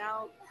stressed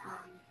out,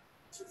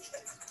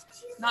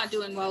 not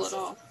doing well at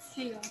all.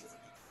 Hey, y'all.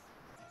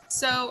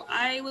 So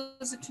I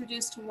was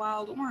introduced to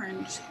Wild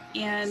Orange,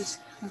 and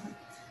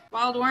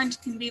Wild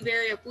Orange can be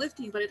very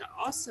uplifting, but it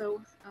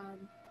also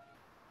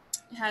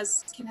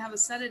can have a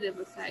sedative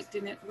effect,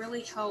 and it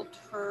really helped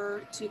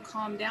her to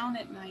calm down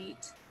at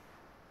night,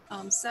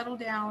 settle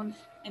down,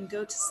 and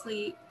go to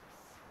sleep.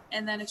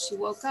 And then if she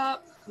woke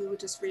up, we would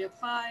just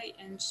reapply,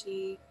 and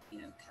she,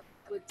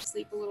 would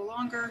sleep a little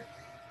longer.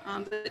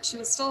 But she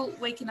was still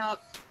waking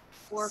up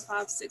 4,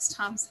 5, 6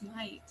 times a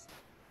night.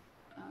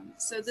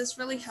 So this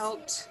really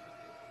helped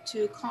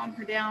to calm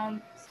her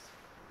down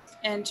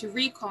and to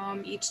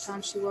recalm each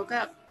time she woke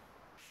up.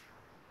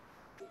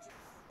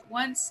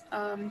 Once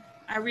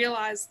I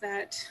realized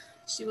that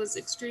she was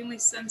extremely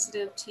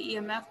sensitive to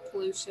EMF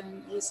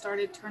pollution, we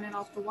started turning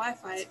off the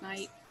Wi-Fi at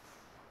night.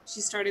 She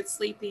started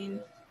sleeping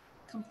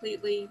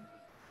completely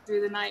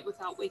through the night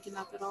without waking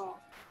up at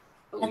all.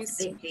 But That's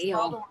a big deal.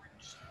 Wild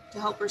Orange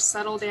to help her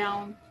settle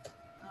down,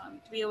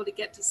 to be able to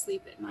get to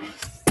sleep at night.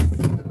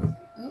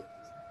 Oh,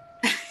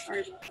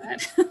 sorry about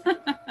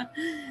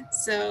that.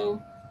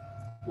 So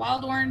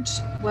Wild Orange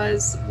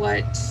was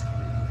what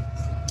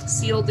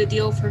sealed the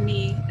deal for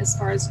me as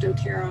far as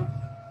doTERRA.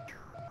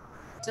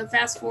 So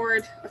fast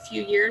forward a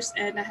few years,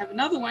 and I have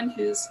another one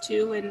who's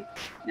 2 and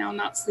now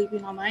not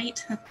sleeping all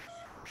night.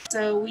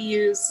 So we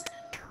use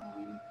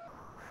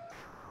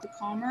the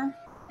Calmer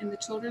in the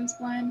children's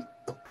blend,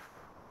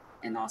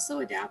 and also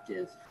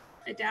Adaptive.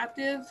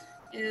 Adaptive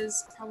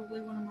is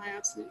probably one of my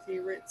absolute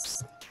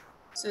favorites.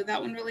 So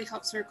that one really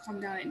helps her calm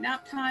down at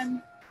nap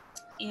time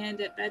and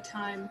at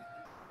bedtime,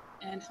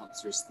 and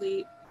helps her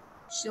sleep.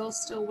 She'll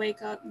still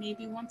wake up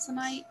maybe once a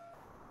night.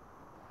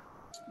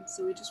 And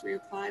so we just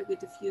reapply, we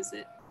diffuse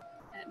it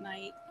at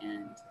night,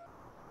 and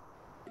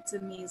it's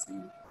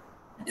amazing.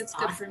 It's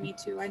good for me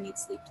too. I need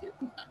sleep too.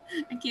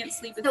 I can't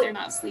sleep if they're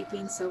not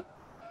sleeping. So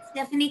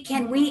Stephanie,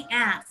 can we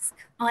ask,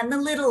 on the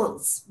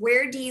littles,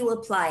 where do you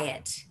apply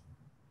it?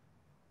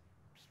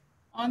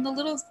 On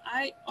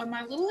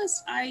my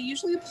littlest, I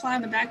usually apply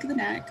on the back of the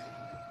neck.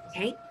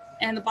 Okay.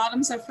 And the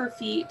bottoms of her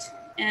feet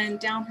and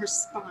down her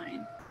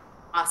spine.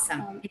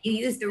 Awesome. You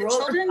use the roller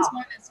children's ball.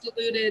 one is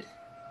diluted,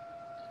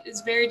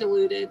 is very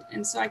diluted,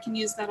 and so I can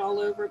use that all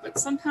over. But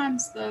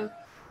sometimes the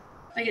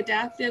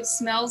Adaptive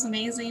smells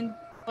amazing,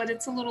 but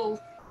it's a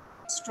little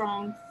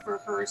strong for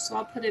her, so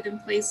I'll put it in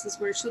places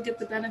where she'll get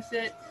the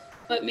benefit,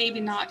 but maybe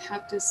not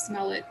have to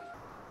smell it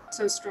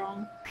so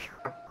strong.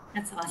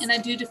 That's awesome. And I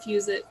do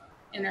diffuse it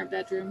in our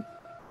bedroom.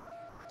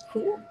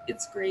 Cool.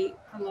 It's great.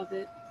 I love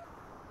it.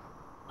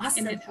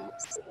 Awesome. And it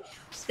helps.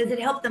 Does it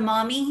help the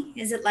mommy?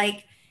 Is it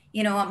like,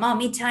 a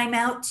mommy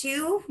timeout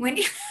too? When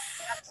you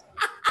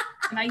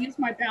And I use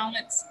my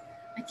balance.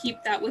 I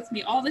keep that with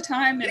me all the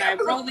time, and I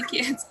roll the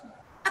kids.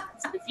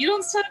 So if you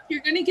don't stop,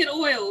 you're going to get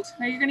oiled.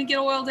 Or you're going to get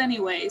oiled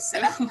anyway. So,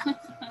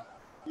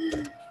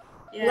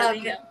 yeah,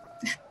 Love it.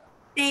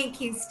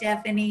 Thank you,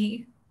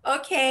 Stephanie.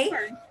 Okay.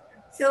 Sure.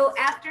 So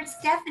after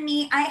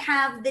Stephanie, I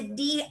have the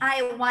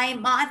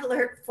DIY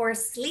modeler for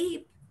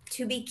sleep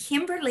to be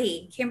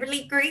Kimberly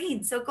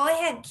Green. So go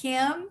ahead,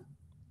 Kim.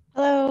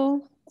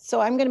 Hello.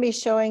 So I'm going to be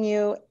showing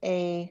you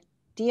a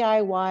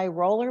DIY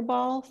roller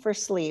ball for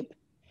sleep.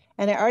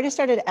 And I already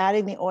started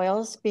adding the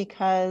oils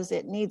because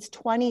it needs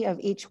 20 of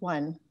each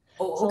one.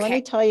 Oh, okay. So let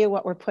me tell you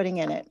what we're putting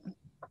in it.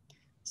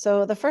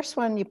 So the first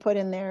one you put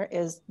in there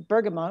is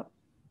bergamot,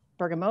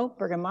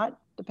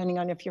 depending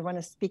on if you want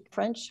to speak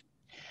French.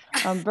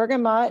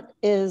 Bergamot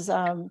is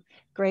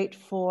great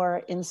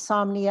for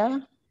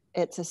insomnia.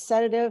 It's a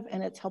sedative,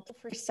 and it's helpful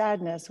for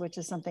sadness, which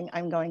is something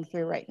I'm going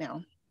through right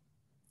now.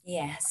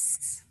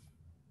 Yes.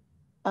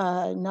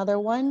 Another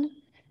one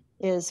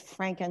is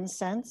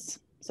frankincense.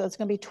 So it's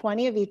going to be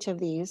 20 of each of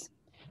these.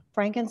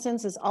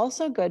 Frankincense is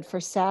also good for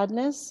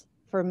sadness,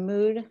 for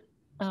mood,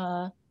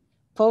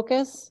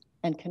 focus,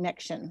 and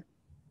connection.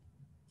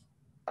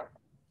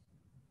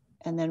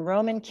 And then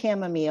Roman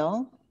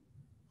chamomile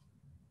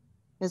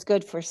is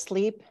good for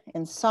sleep,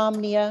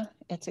 insomnia.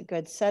 It's a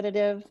good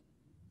sedative,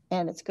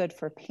 and it's good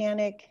for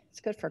panic.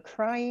 It's good for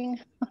crying.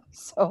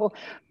 So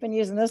I've been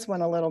using this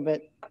one a little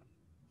bit.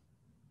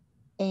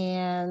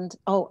 And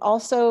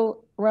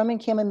also Roman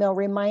chamomile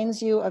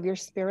reminds you of your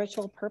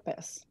spiritual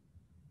purpose.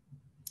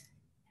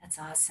 That's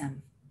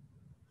awesome.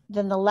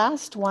 Then the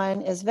last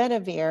one is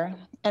vetiver.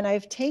 And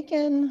I've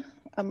taken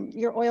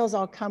your oils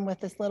all come with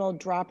this little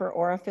dropper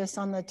orifice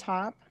on the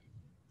top,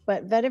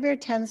 but vetiver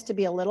tends to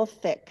be a little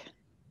thick.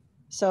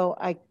 So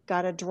I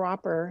got a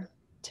dropper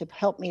to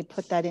help me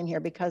put that in here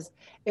because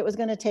it was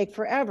going to take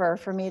forever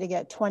for me to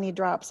get 20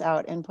 drops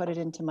out and put it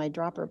into my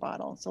dropper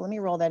bottle. So let me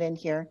roll that in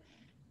here.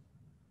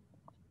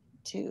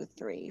 2,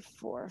 3,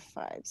 4,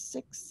 5,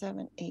 6,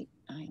 7, 8,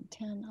 9,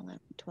 10, 11,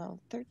 12,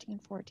 13,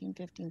 14,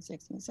 15,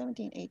 16,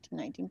 17, 18,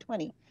 19,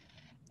 20.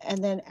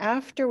 And then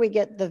after we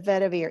get the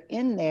vetiver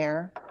in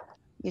there,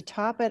 you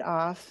top it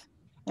off.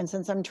 And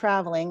since I'm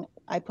traveling,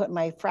 I put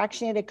my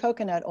fractionated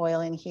coconut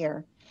oil in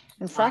here.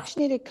 And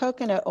fractionated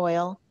coconut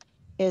oil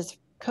is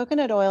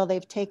coconut oil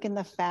they've taken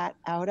the fat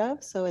out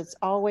of, so it's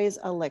always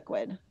a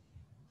liquid.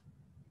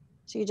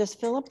 So you just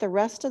fill up the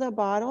rest of the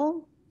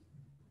bottle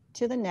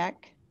to the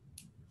neck,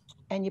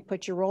 and you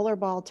put your roller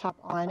ball top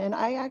on. And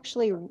I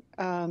actually,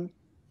 a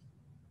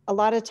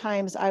lot of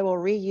times I will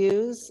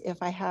reuse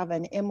if I have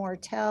an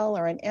Immortelle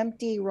or an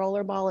empty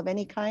roller ball of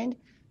any kind,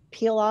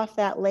 peel off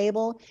that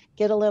label,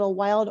 get a little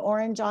wild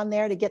orange on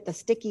there to get the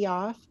sticky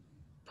off,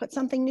 put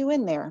something new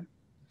in there.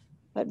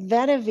 But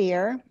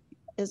vetiver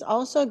is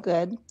also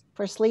good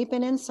for sleep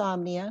and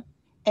insomnia,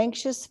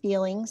 anxious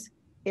feelings,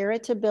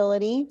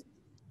 irritability,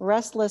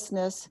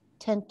 restlessness,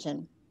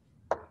 tension.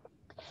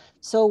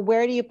 So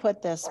where do you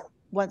put this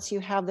once you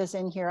have this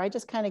in here? I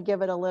just kind of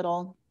give it a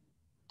little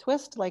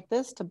twist like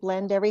this to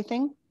blend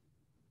everything.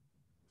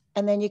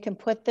 And then you can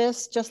put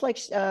this, just like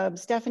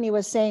Stephanie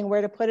was saying,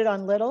 where to put it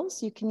on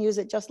littles. You can use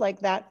it just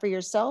like that for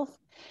yourself.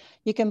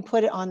 You can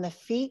put it on the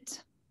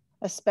feet,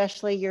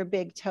 especially your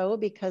big toe,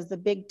 because the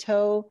big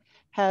toe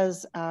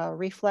has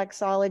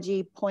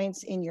reflexology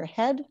points in your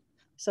head.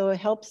 So it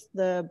helps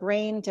the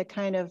brain to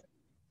kind of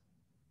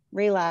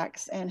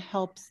relax and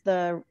helps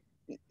the,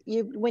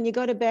 when you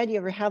go to bed, you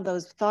ever have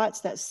those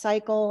thoughts that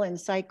cycle and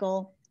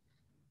cycle?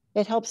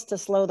 It helps to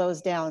slow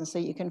those down so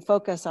you can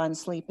focus on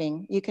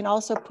sleeping. You can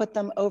also put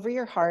them over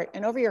your heart,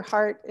 and over your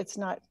heart, it's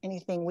not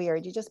anything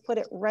weird. You just put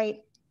it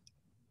right,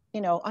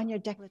 you know, on your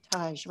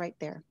décolletage right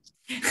there.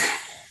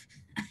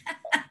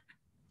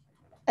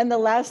 And the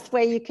last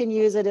way you can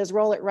use it is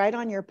roll it right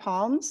on your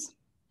palms.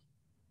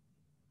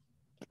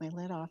 Get my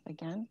lid off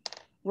again.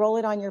 Roll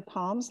it on your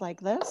palms like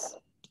this.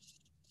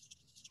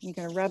 You're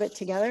gonna rub it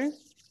together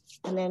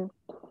and then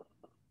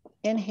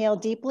inhale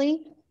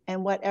deeply.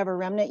 And whatever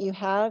remnant you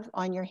have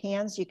on your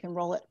hands, you can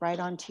roll it right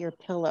onto your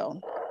pillow.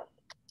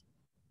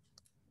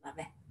 Love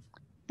it.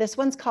 This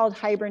one's called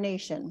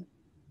Hibernation.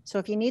 So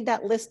if you need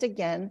that list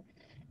again,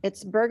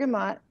 it's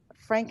bergamot,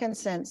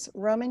 frankincense,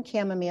 Roman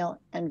chamomile,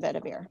 and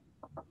vetiver.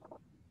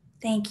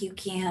 Thank you,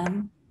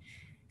 Kim.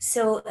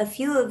 So a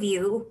few of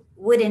you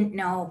wouldn't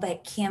know,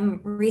 but Kim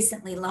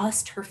recently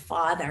lost her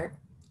father,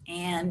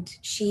 and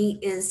she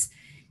is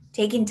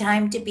taking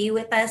time to be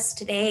with us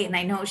today. And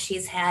I know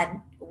she's had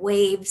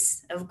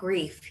waves of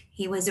grief.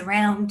 He was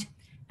around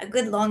a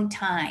good long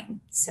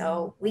time.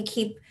 So we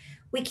keep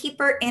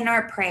her in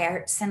our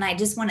prayers. And I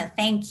just want to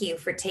thank you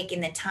for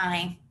taking the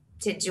time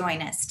to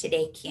join us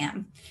today,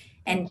 Kim.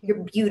 And your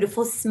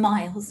beautiful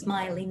smile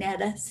smiling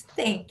at us.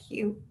 Thank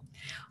you.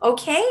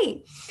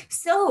 Okay,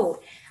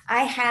 so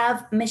I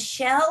have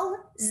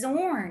Michelle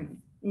Zorn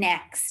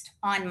next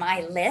on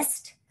my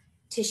list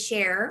to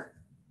share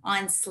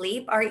on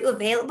sleep. Are you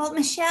available,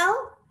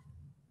 Michelle?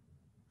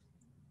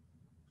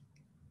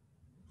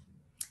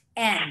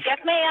 And yes,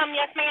 ma'am.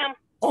 Yes, ma'am.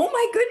 Oh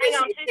my goodness!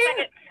 Hang on 2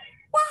 seconds.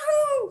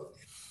 Woohoo!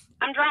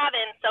 I'm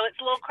driving, so it's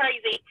a little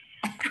crazy.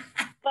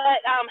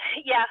 But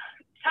yeah,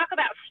 talk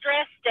about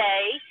stress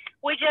day.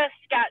 We just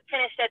got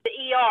finished at the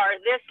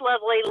ER. This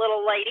lovely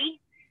little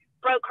lady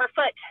broke her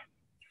foot.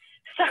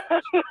 So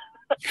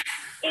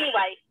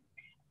anyway,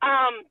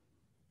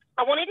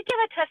 I wanted to give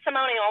a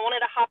testimonial. I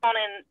wanted to hop on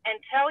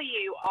and tell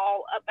you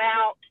all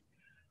about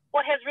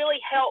what has really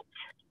helped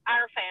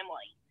our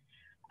family.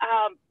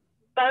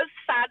 Both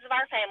sides of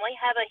our family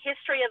have a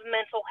history of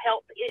mental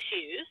health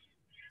issues.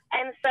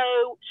 And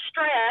so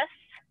stress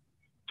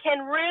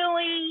can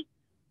really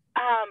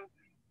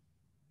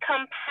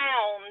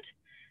compound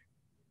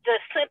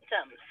the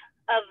symptoms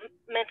of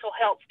mental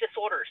health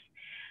disorders.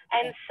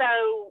 And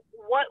so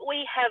what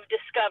we have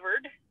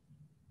discovered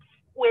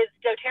with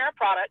doTERRA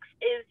products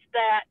is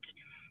that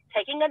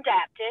taking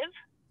Adaptive,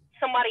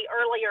 somebody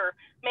earlier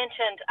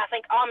mentioned, I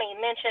think Ami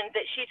mentioned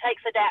that she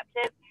takes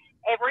Adaptive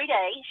every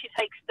day. She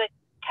takes the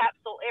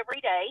capsule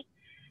every day.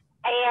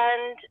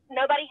 And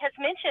nobody has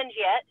mentioned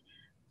yet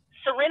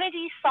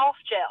Serenity Soft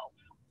Gels.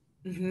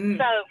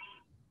 Mm-hmm. So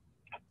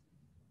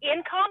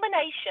in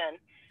combination,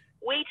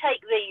 we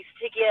take these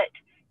to get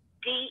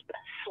deep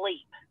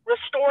sleep,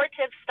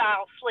 restorative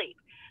style sleep,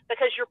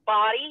 because your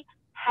body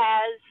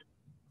has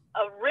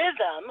a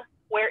rhythm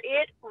where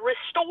it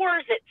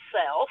restores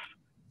itself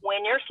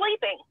when you're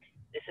sleeping.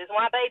 This is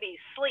why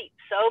babies sleep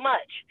so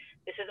much.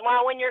 This is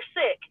why when you're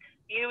sick,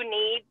 you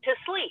need to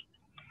sleep.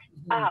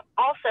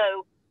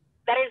 Also,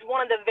 that is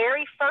one of the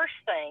very first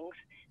things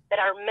that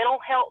our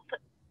mental health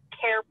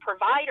care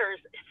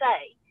providers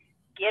say.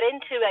 Get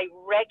into a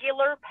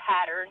regular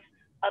pattern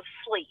of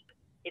sleep.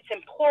 It's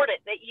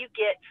important that you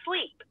get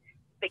sleep.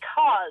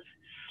 because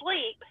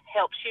sleep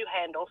helps you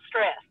handle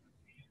stress.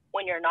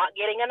 When you're not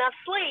getting enough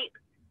sleep,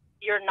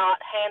 you're not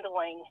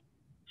handling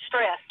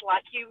stress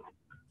like you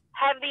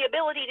have the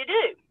ability to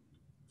do.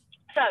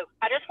 So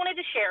I just wanted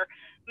to share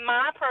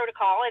my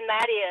protocol, and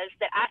that is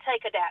that I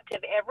take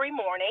Adaptive every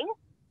morning,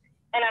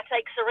 and I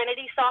take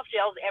Serenity soft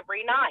gels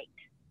every night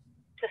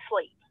to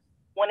sleep.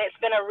 When it's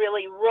been a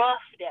really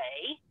rough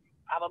day,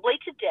 probably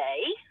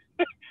today,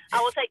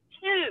 I will take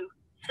 2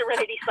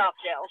 Serenity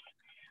soft gels.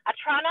 I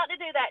try not to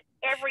do that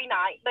every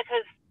night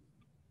because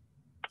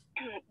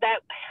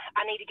that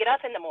I need to get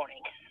up in the morning.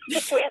 We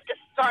have to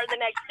start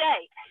the next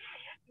day.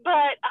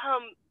 But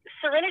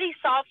Serenity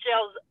soft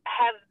gels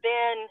have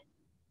been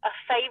a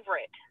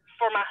favorite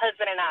for my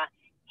husband and I.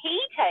 He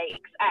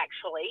takes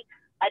actually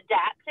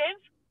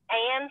Adaptive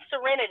and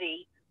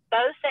Serenity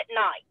both at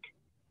night,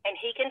 and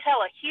he can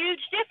tell a huge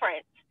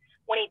difference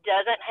when he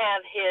doesn't have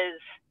his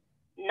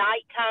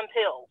nighttime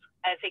pills,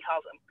 as he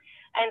calls them.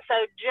 And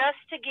so just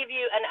to give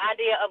you an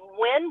idea of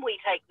when we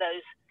take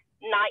those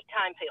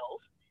nighttime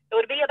pills, it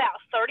would be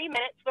about 30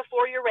 minutes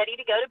before you're ready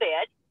to go to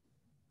bed,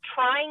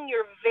 trying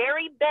your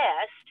very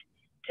best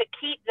to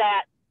keep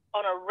that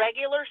on a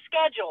regular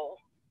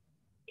schedule.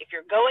 If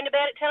you're going to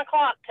bed at 10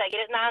 o'clock, take it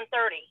at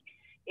 9:30.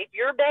 If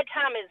your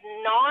bedtime is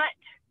not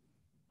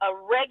a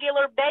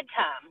regular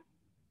bedtime,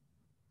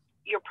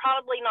 you're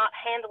probably not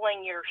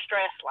handling your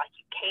stress like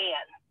you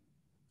can.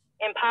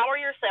 Empower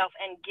yourself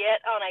and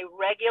get on a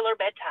regular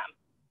bedtime.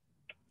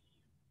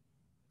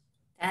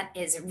 That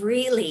is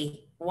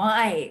really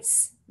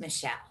wise,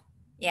 Michelle.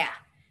 Yeah,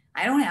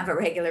 I don't have a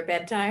regular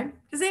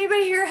bedtime. Does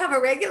anybody here have a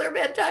regular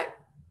bedtime?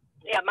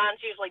 Yeah, mine's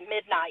usually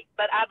midnight,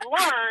 but I've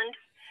learned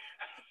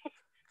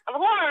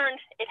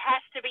it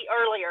has to be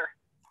earlier.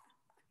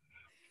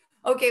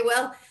 Okay,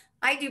 well,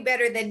 I do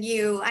better than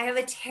you. I have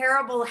a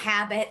terrible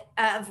habit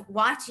of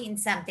watching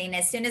something.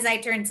 As soon as I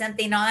turn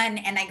something on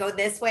and I go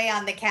this way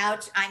on the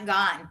couch, I'm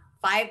gone.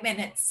 5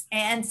 minutes.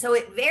 And so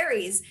it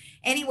varies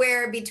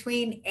anywhere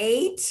between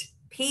 8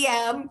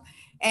 p.m.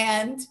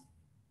 and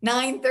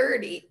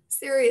 9:30.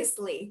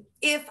 Seriously,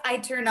 if I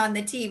turn on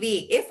the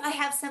TV, if I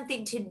have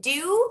something to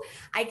do,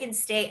 I can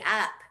stay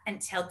up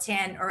until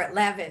 10 or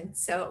 11.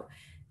 So,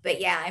 but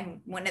yeah,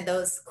 I'm one of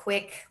those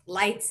quick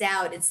lights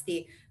out. It's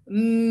the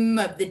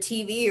of the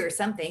TV or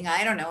something.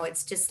 I don't know.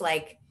 It's just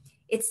like,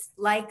 it's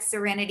like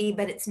Serenity,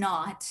 but it's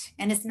not.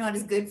 And it's not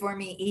as good for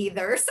me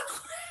either. So,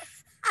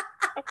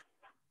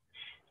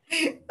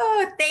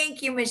 oh,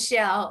 thank you,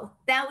 Michelle.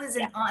 That was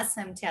an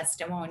awesome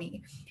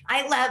testimony.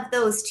 I love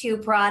those 2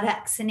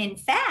 products. And in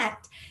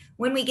fact,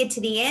 when we get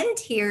to the end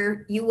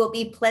here, you will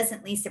be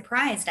pleasantly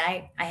surprised.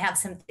 I have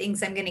some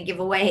things I'm going to give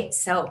away.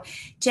 So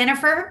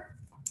Jennifer,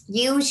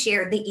 you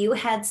shared that you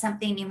had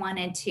something you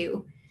wanted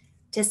to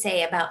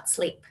say about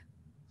sleep.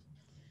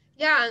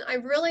 Yeah, and I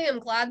really am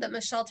glad that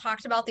Michelle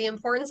talked about the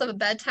importance of a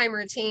bedtime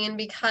routine,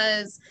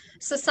 because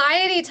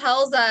society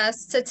tells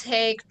us to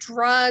take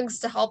drugs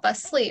to help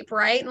us sleep,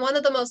 right? And one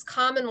of the most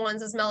common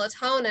ones is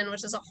melatonin,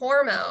 which is a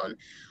hormone.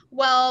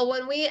 Well,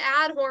 when we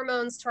add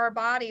hormones to our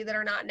body that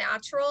are not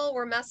natural,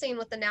 we're messing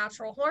with the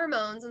natural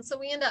hormones. And so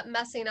we end up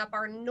messing up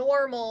our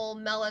normal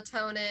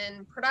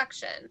melatonin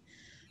production.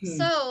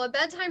 So a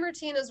bedtime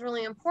routine is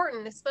really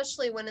important,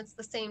 especially when it's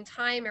the same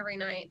time every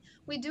night.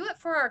 We do it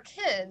for our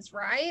kids,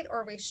 right?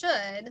 Or we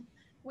should.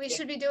 We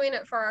should be doing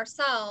it for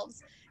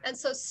ourselves. And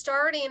so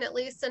starting at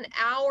least an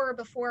hour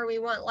before we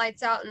want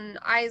lights out and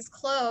eyes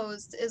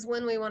closed is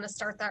when we want to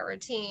start that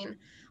routine.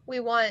 We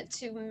want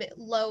to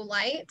low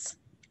light.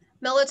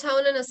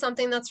 Melatonin is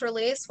something that's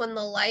released when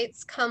the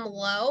lights come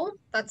low.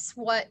 That's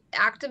what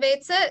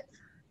activates it.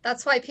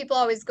 That's why people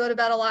always go to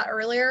bed a lot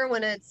earlier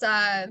when it's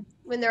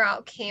when they're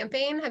out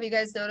camping. Have you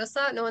guys noticed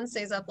that? No one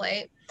stays up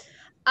late.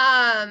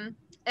 And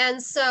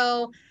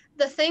so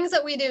the things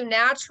that we do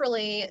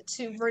naturally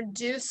to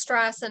reduce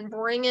stress and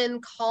bring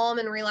in calm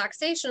and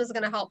relaxation is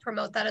going to help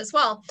promote that as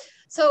well.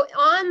 So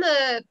on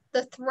the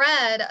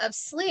thread of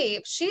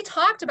sleep, she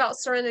talked about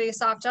Serenity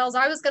soft gels.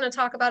 I was going to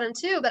talk about them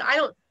too, but I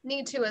don't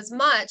need to as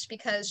much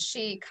because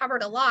she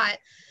covered a lot.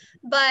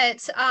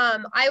 But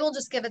I will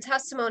just give a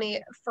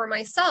testimony for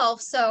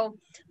myself. So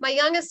my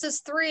youngest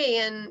is 3,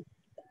 and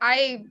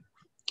I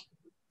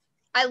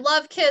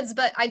love kids,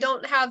 but I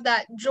don't have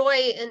that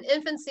joy in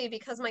infancy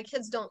because my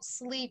kids don't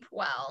sleep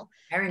well.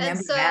 I remember and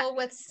so that.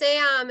 With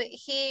Sam,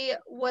 he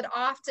would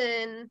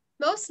often,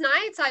 most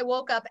nights I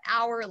woke up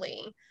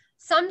hourly.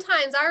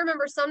 Sometimes I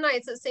remember some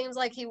nights it seems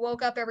like he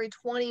woke up every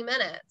 20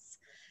 minutes.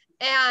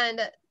 And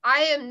I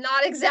am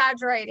not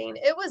exaggerating.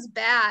 It was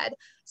bad.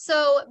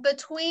 So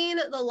between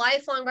the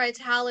Lifelong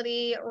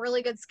Vitality,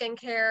 really good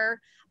skincare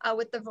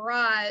with the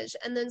Virage,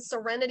 and then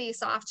Serenity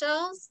soft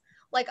gels,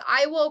 like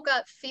I woke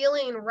up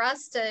feeling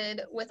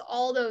rested with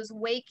all those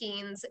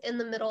wakings in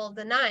the middle of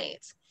the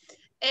night.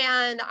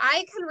 And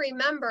I can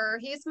remember,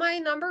 he's my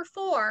number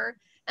 4,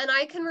 and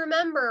I can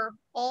remember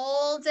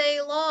all day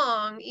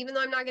long, even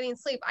though I'm not getting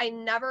sleep, I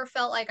never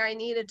felt like I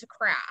needed to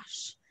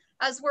crash.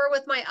 As where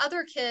with my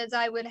other kids,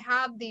 I would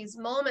have these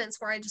moments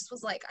where I just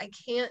was like, I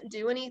can't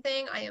do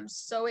anything. I am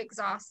so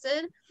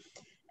exhausted.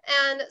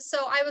 And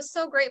so I was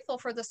so grateful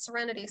for the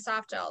Serenity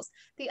soft gels.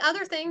 The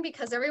other thing,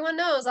 because everyone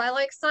knows I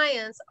like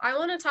science, I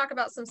want to talk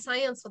about some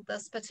science with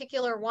this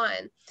particular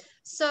one.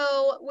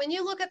 So when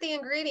you look at the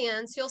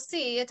ingredients, you'll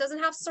see it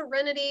doesn't have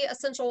Serenity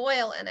essential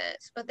oil in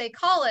it, but they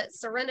call it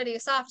Serenity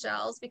soft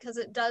gels because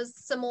it does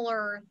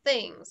similar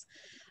things.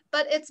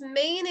 But its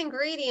main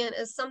ingredient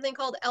is something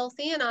called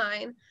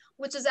L-theanine,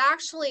 which is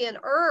actually an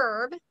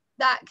herb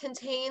that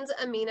contains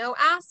amino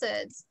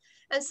acids.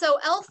 And so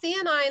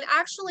L-theanine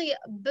actually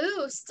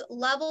boosts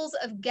levels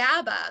of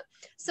GABA.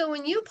 So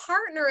when you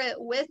partner it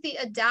with the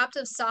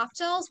adaptive soft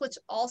gels, which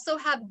also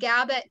have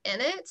GABA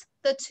in it,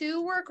 the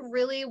two work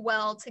really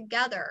well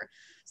together.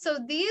 So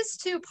these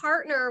two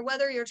partner,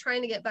 whether you're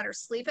trying to get better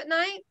sleep at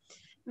night,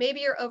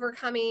 maybe you're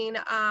overcoming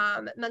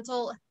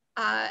mental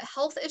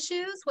health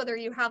issues, whether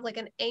you have like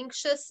an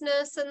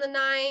anxiousness in the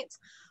night,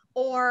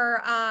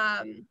 or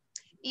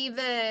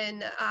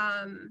even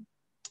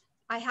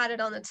I had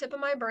it on the tip of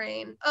my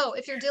brain. Oh,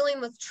 if you're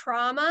dealing with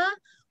trauma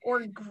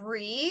or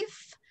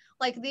grief,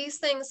 like these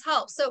things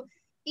help. So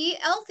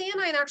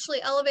L-theanine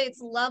actually elevates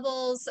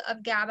levels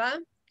of GABA.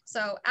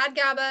 So add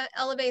GABA,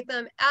 elevate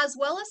them, as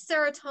well as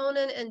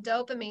serotonin and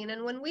dopamine.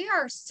 And when we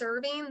are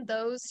serving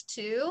those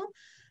two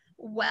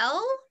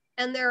well,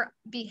 and they're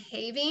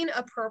behaving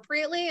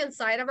appropriately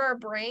inside of our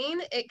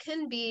brain, it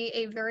can be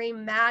a very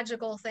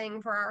magical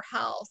thing for our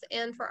health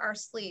and for our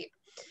sleep.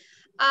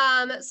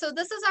 So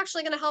this is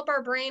actually going to help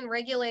our brain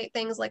regulate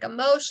things like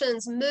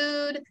emotions,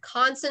 mood,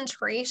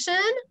 concentration,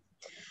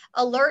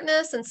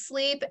 alertness and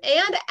sleep,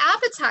 and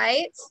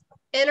appetite,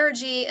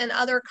 energy, and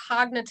other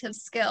cognitive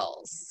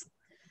skills.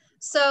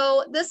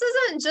 So this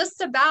isn't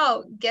just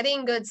about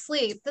getting good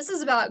sleep. This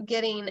is about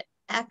getting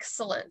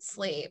excellent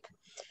sleep,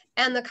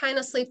 and the kind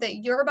of sleep that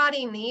your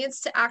body needs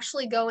to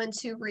actually go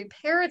into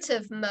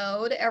reparative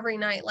mode every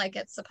night like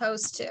it's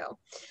supposed to.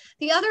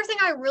 The other thing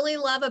I really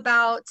love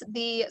about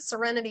the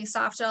Serenity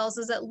soft gels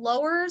is it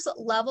lowers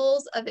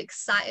levels of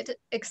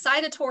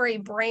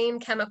excitatory brain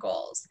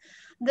chemicals.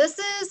 This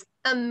is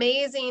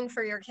amazing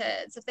for your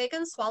kids. If they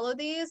can swallow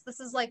these, this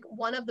is like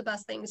one of the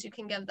best things you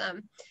can give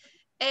them.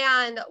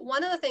 And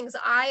one of the things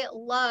I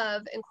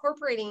love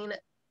incorporating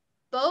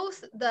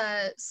both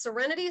the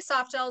Serenity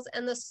soft gels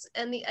and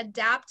the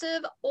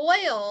adaptive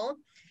oil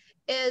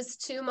is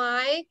to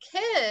my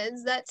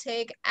kids that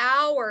take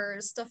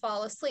hours to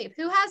fall asleep.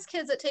 Who has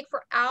kids that take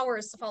for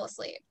hours to fall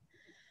asleep?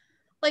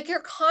 Like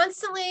you're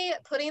constantly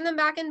putting them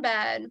back in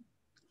bed,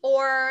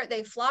 or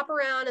they flop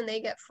around and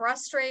they get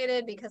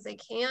frustrated because they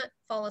can't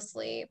fall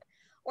asleep.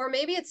 Or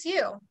maybe it's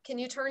you. Can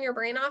you turn your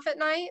brain off at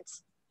night?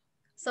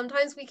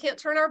 Sometimes we can't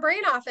turn our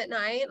brain off at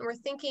night, and we're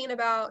thinking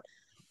about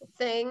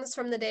things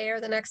from the day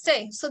or the next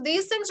day. So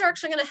these things are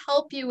actually going to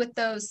help you with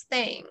those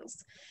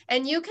things.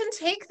 And you can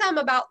take them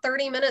about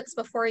 30 minutes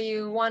before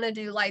you want to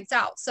do lights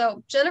out.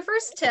 So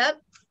Jennifer's tip,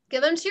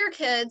 give them to your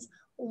kids,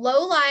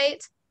 low light,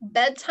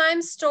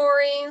 bedtime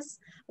stories.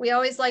 We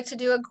always like to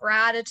do a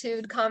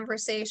gratitude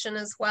conversation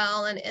as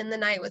well, and end the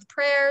night with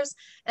prayers.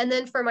 And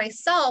then for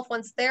myself,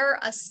 once they're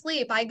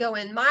asleep, I go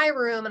in my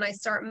room and I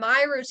start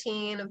my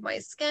routine of my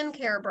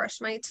skincare,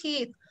 brush my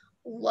teeth,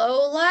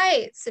 low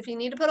lights. If you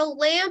need to put a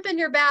lamp in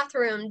your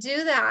bathroom,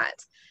 do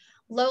that.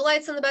 Low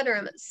lights in the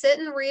bedroom. Sit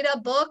and read a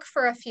book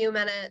for a few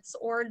minutes,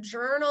 or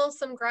journal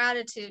some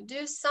gratitude.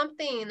 Do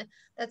something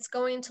that's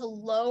going to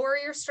lower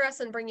your stress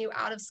and bring you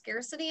out of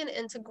scarcity and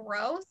into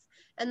growth.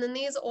 And then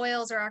these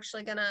oils are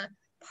actually going to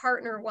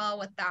partner well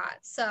with that.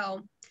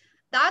 So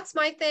that's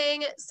my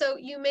thing. So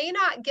you may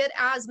not get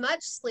as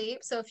much sleep.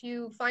 So if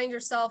you find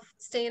yourself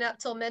staying up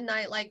till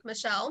midnight like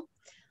Michelle,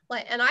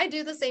 and I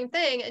do the same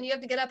thing, and you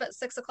have to get up at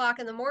 6 o'clock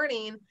in the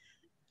morning,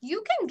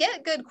 you can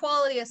get good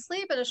quality of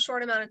sleep in a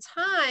short amount of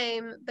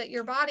time, but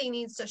your body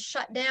needs to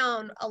shut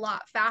down a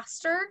lot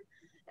faster.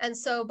 And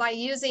so by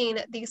using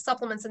these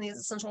supplements and these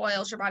essential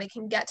oils, your body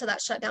can get to that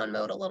shutdown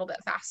mode a little bit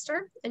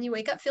faster, and you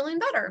wake up feeling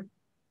better.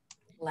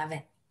 Love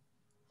it.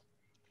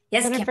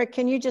 Yes, Jennifer,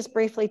 can you just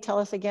briefly tell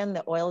us again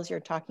the oils you're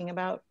talking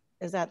about?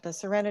 Is that the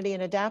Serenity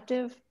and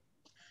Adaptive?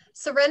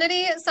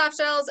 Serenity soft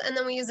gels, and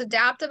then we use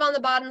adaptive on the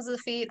bottoms of the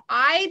feet.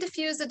 I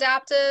diffuse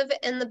adaptive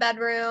in the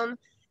bedroom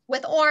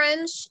with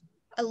orange.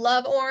 I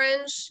love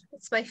orange.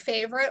 It's my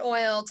favorite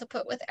oil to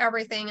put with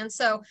everything. And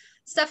so,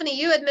 Stephanie,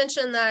 you had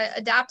mentioned that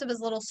adaptive is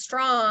a little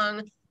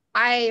strong.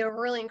 I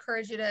really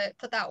encourage you to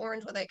put that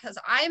orange with it, because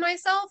I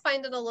myself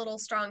find it a little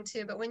strong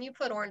too. But when you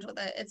put orange with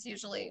it, it's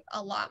usually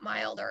a lot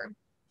milder.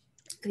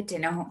 Good to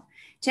know.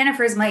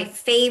 Jennifer is my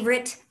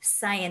favorite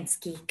science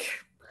geek.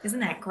 Isn't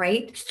that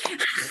great?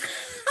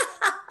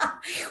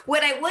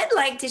 What I would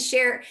like to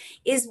share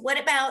is, what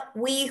about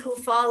we who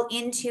fall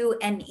into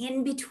an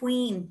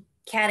in-between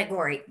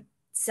category?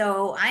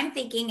 So I'm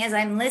thinking, as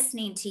I'm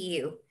listening to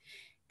you,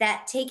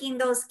 that taking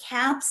those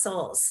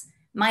capsules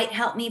might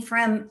help me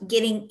from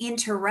getting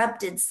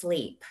interrupted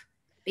sleep.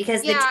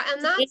 Because the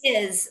truth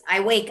is, I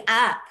wake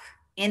up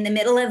in the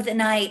middle of the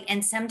night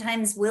and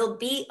sometimes will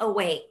be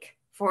awake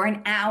for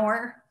an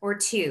hour or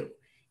two.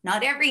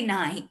 Not every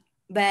night,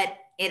 but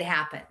it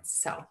happens.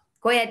 So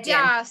Go ahead, Jen.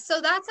 Yeah, so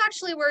that's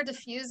actually where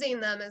diffusing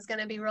them is going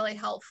to be really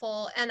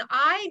helpful. And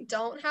I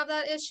don't have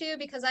that issue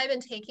because I've been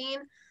taking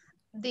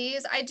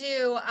these. I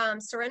do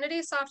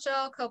Serenity soft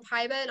gel,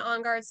 Copaiba, and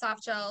On Guard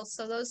soft gel.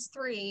 So those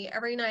 3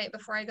 every night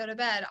before I go to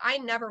bed. I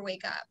never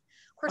wake up.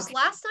 Of course, Okay.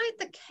 last night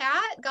the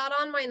cat got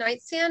on my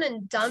nightstand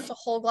and dumped a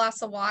whole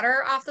glass of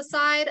water off the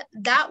side.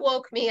 That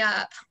woke me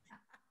up.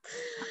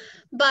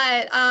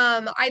 But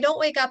I don't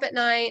wake up at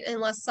night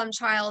unless some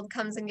child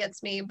comes and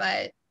gets me.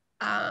 But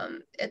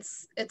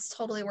it's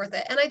totally worth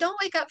it. And I don't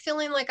wake up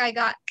feeling like I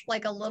got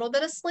like a little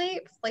bit of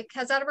sleep. Like,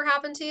 has that ever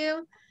happened to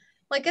you?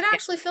 Like, it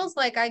actually feels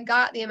like I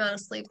got the amount of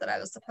sleep that I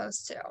was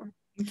supposed to.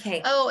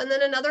 Okay. Oh, and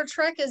then another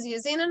trick is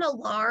using an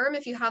alarm.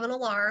 If you have an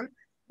alarm,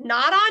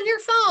 not on your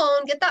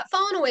phone, get that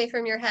phone away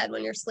from your head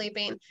when you're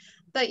sleeping,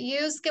 but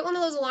get one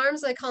of those alarms.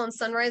 They call them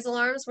sunrise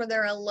alarms, where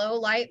they're a low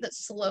light that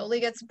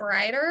slowly gets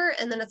brighter.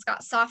 And then it's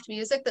got soft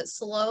music that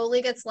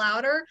slowly gets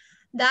louder.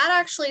 That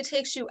actually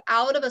takes you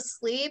out of a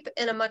sleep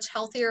in a much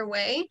healthier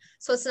way.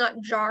 So it's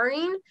not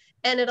jarring,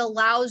 and it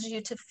allows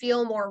you to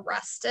feel more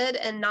rested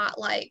and not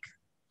like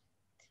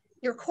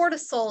your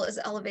cortisol is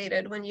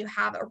elevated when you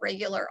have a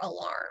regular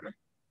alarm.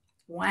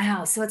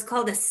 Wow. So it's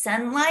called a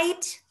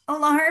sunlight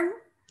alarm?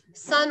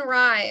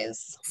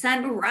 Sunrise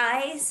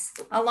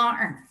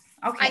alarm.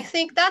 Okay. I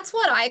think that's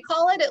what I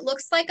call it. It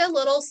looks like a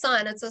little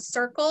sun. It's a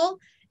circle,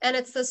 and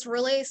it's this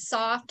really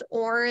soft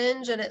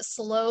orange, and it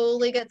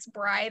slowly gets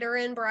brighter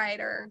and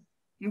brighter.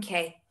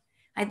 Okay.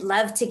 I'd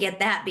love to get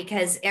that,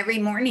 because every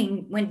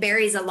morning when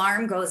Barry's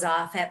alarm goes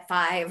off at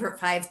 5 or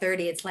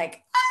 5:30, it's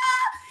like,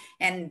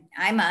 and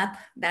I'm up.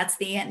 That's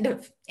the end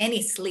of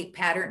any sleep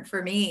pattern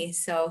for me.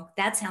 So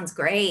that sounds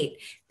great.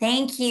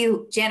 Thank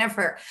you,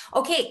 Jennifer.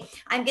 Okay,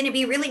 I'm going to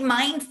be really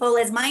mindful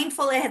as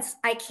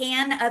I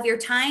can of your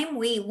time.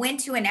 We went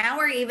to an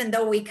hour, even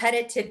though we cut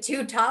it to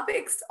 2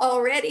 topics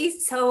already.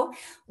 So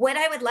what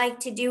I would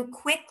like to do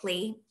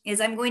quickly is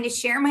I'm going to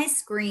share my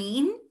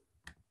screen,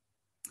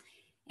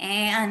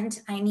 and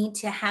I need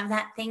to have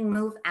that thing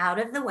move out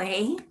of the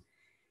way.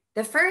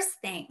 The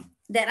first thing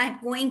that I'm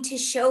going to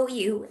show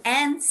you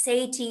and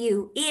say to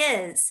you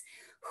is,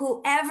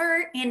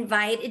 whoever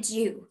invited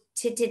you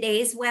to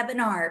today's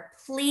webinar,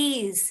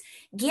 please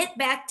get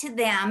back to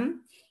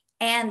them,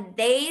 and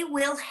they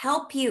will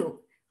help you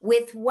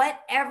with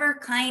whatever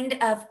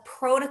kind of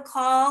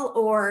protocol,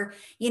 or,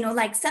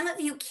 like some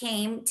of you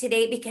came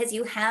today because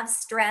you have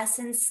stress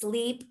and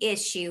sleep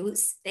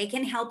issues. They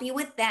can help you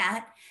with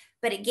that.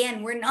 But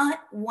again, we're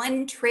not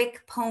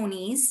one-trick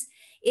ponies.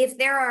 If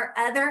there are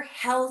other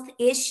health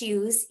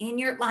issues in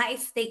your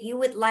life that you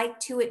would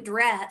like to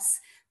address,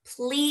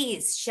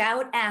 please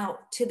shout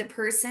out to the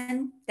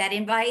person that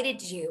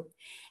invited you.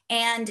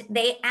 And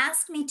they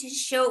asked me to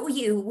show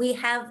you,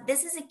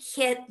 this is a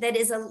kit that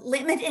is a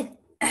limited,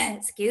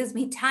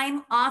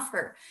 time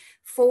offer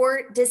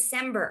for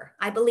December.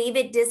 I believe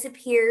it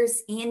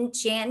disappears in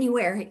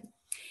January.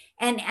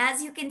 And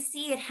as you can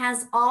see, it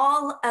has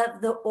all of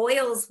the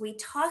oils we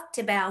talked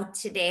about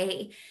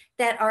today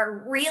that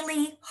are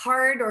really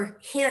hard or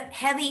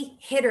heavy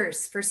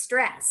hitters for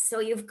stress. So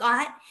you've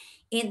got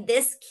in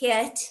this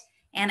kit,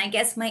 and I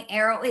guess my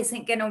arrow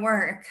isn't going to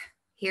work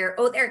here.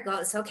 Oh, there it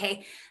goes.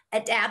 Okay.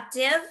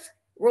 Adaptive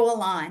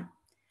roll-on,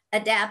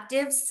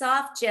 adaptive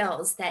soft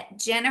gels that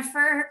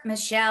Jennifer,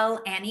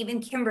 Michelle, and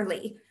even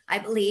Kimberly, I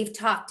believe,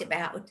 talked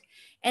about.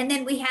 And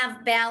then we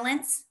have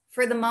balance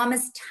for the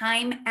mama's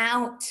time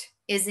out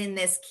is in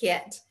this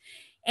kit.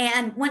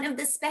 And one of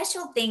the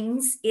special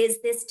things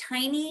is this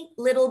tiny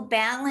little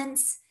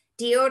balance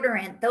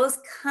deodorant. Those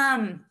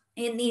come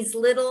in these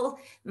little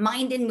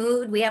Mind and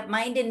Mood. We have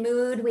Mind and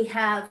Mood. We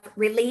have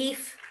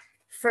Relief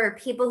for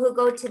people who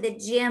go to the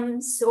gym,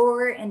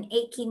 sore and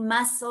aching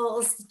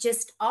muscles,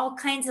 just all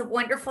kinds of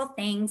wonderful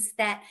things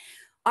that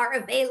are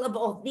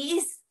available.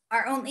 These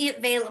are only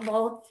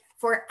available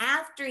for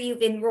after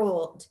you've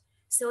enrolled.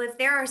 So if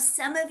there are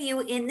some of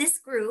you in this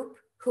group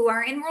who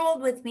are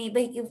enrolled with me,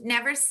 but you've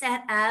never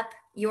set up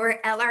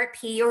your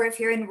LRP, or if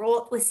you're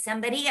enrolled with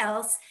somebody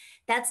else,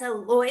 that's a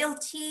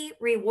loyalty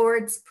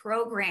rewards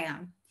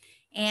program.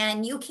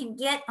 And you can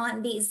get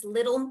on these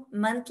little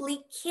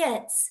monthly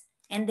kits,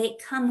 and they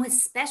come with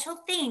special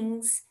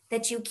things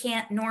that you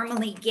can't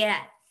normally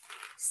get.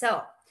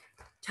 So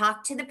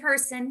talk to the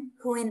person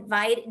who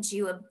invited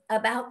you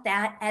about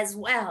that as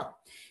well.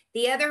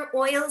 The other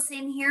oils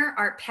in here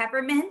are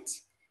peppermint,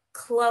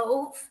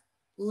 clove,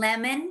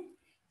 lemon,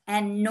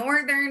 and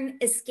Northern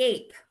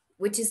Escape,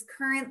 which is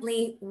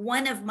currently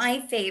one of my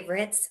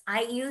favorites.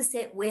 I use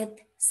it with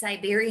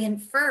Siberian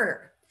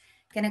fir.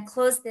 I'm going to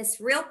close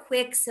this real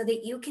quick so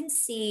that you can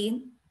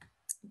see.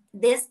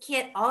 This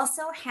kit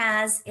also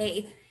has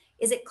is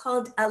it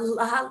called a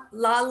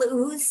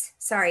Laluz?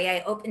 Sorry,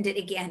 I opened it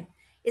again.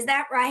 Is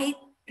that right?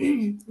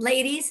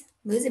 Ladies,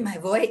 losing my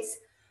voice.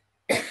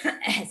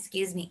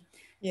 Excuse me.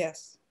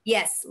 Yes.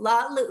 Yes,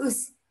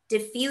 Laluz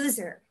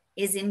diffuser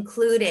is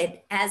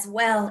included as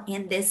well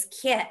in this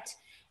kit.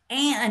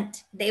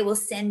 And they will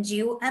send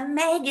you a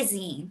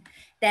magazine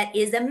that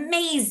is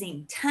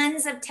amazing.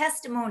 Tons of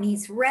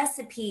testimonies,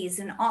 recipes,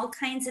 and all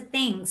kinds of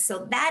things.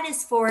 So that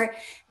is for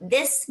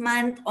this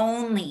month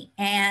only.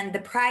 And the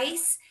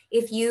price,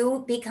 if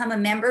you become a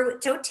member with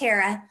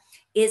doTERRA,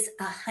 is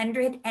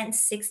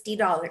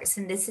 $160.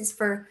 And this is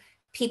for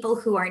people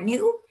who are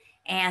new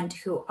and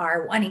who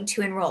are wanting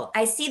to enroll.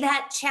 I see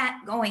that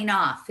chat going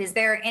off. Is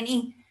there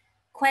any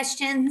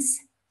questions?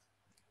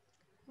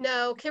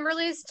 No,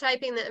 Kimberly's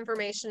typing the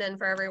information in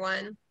for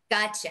everyone.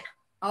 Gotcha.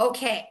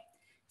 Okay.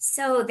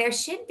 So there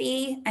should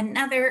be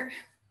another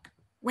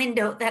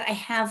window that I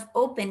have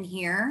open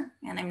here,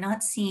 and I'm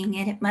not seeing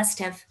it. It must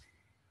have.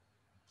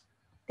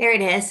 There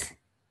it is.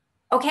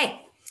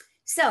 Okay.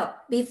 So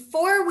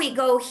before we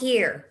go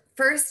here,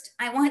 first,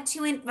 I want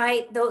to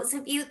invite those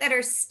of you that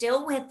are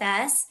still with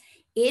us.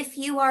 If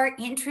you are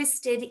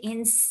interested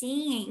in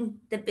seeing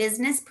the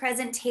business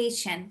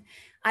presentation,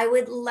 I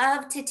would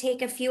love to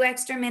take a few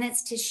extra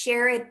minutes to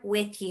share it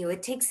with you.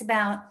 It takes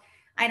about,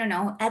 I don't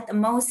know, at the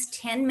most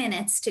 10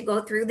 minutes to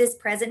go through this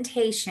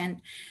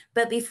presentation.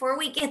 But before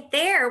we get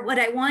there, what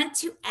I want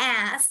to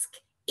ask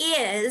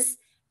is,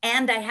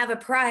 and I have a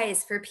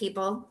prize for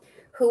people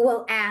who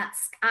will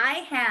ask,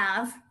 I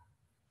have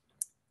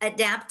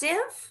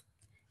Adaptive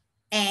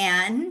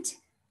and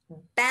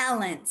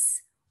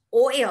Balance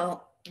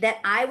oil that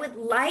I would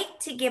like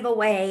to give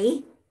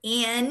away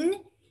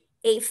in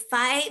a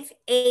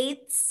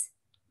 5/8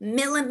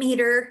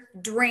 millimeter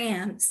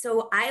dram.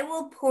 So I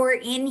will pour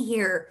in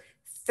here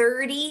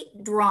 30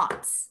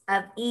 drops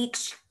of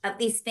each of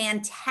these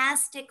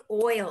fantastic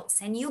oils,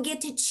 and you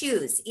get to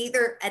choose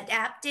either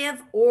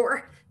Adaptive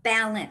or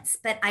Balance.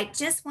 But I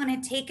just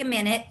want to take a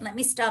minute. Let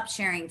me stop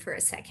sharing for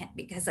a second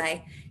because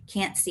I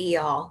can't see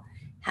y'all.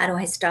 How do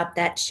I stop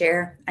that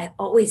share? I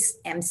always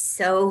am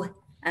so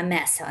a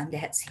mess on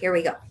this. Here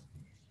we go.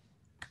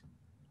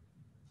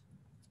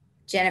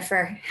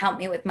 Jennifer, help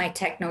me with my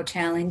techno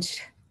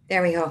challenge.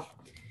 There we go.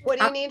 What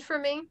do you need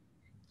from me?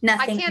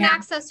 Nothing. I can't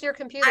access your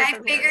computer. I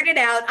figured it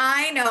out.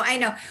 I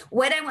know.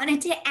 What I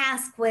wanted to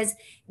ask was,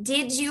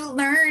 did you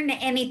learn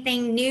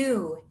anything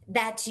new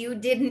that you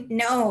didn't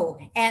know?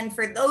 And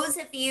for those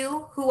of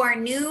you who are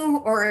new,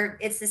 or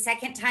it's the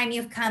second time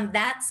you've come,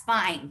 that's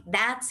fine.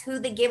 That's who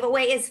the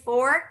giveaway is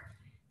for.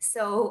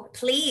 So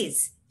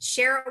please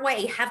share away.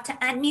 You have to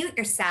unmute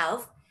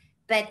yourself.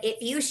 But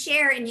if you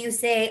share and you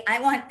say, I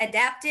want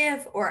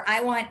Adaptive or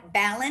I want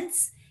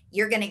Balance,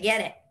 you're going to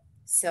get it.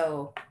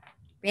 So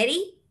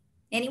ready?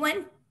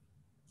 Anyone?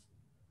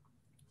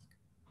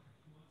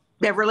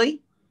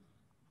 Beverly?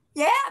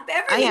 Yeah,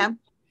 Beverly. I am.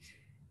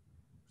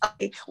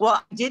 Okay.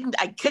 Well,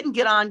 I couldn't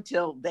get on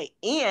till the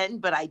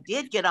end, but I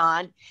did get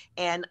on,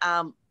 and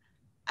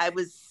I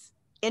was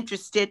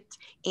interested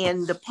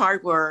in the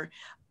part where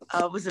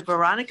was it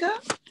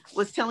Veronica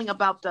was telling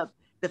about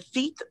the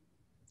feet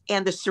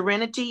and the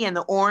Serenity and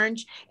the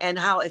orange and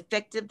how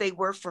effective they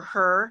were for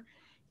her,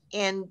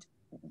 and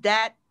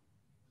that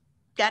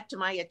got to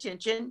my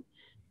attention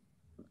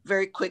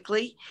very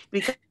quickly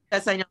because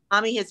I know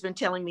Mommy has been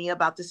telling me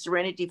about the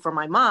Serenity for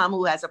my mom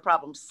who has a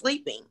problem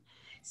sleeping.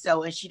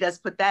 So, and she does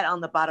put that on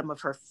the bottom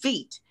of her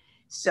feet.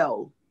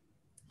 So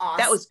awesome.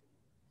 That was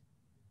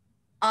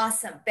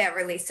awesome,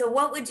 Beverly. So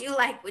what would you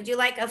like? Would you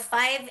like a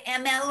 5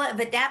 ml of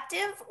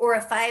Adaptive or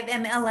a 5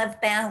 ml of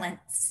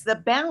Balance? The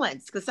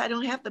Balance, because I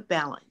don't have the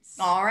Balance.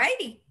 All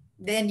righty.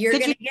 Then you're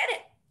going to get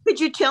it. Could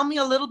you tell me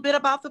a little bit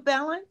about the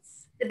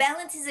Balance? The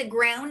Balance is a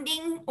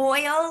grounding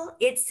oil.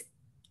 It's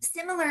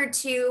similar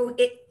to,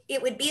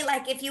 it would be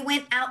like if you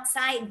went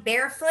outside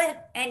barefoot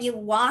and you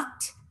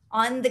walked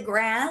on the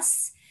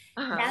grass.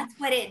 That's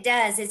what it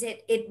does, is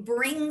it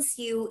brings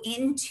you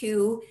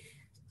into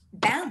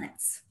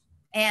balance.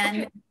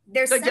 And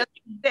there's so something,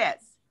 just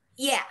this.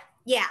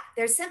 Yeah.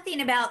 There's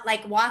something about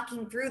like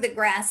walking through the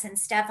grass and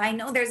stuff. I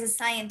know there's a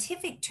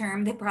scientific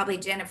term that probably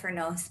Jennifer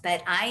knows,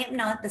 but I am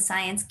not the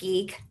science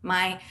geek.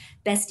 My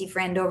bestie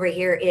friend over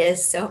here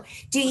is. So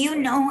do you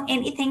know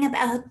anything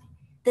about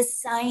the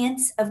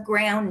science of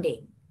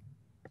grounding?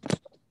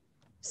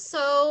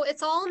 So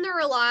it's all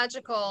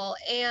neurological,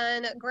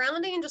 and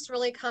grounding just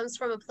really comes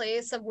from a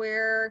place of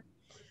where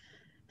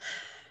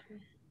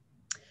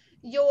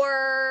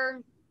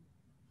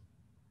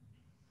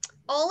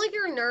all of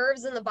your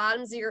nerves in the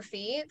bottoms of your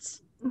feet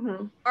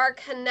are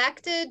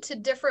connected to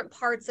different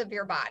parts of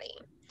your body.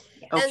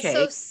 Okay. And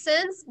so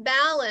since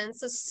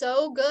Balance is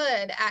so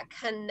good at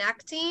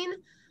connecting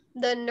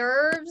the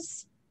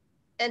nerves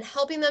and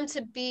helping them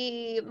to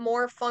be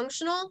more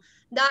functional,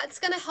 that's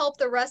going to help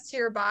the rest of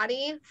your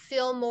body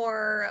feel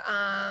more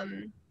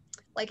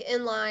like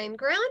in line.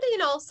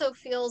 Grounding also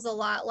feels a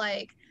lot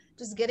like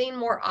just getting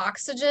more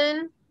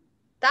oxygen.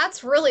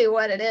 That's really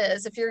what it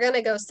is. If you're going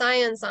to go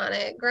science on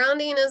it,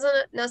 grounding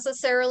isn't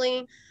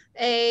necessarily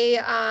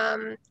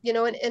an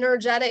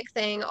energetic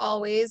thing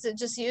always. It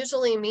just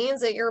usually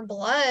means that your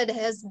blood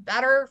has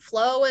better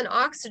flow and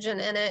oxygen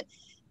in it.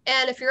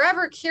 And if you're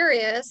ever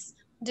curious,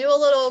 do a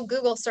little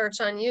Google search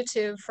on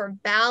YouTube for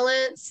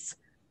Balance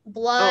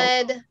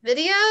blood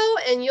video,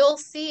 and you'll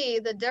see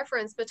the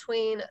difference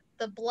between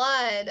the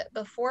blood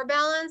before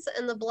balance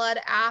and the blood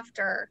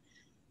after.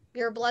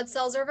 Your blood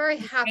cells are very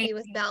happy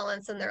with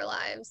balance in their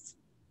lives.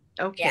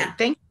 Okay. Yeah.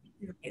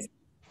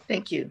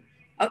 Thank you.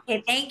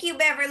 Okay, thank you,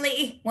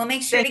 Beverly. We'll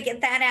make sure to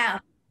get that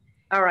out.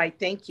 All right,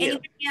 thank you.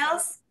 Anybody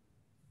else?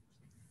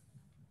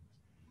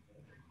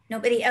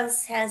 Nobody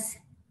else has,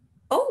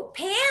 oh,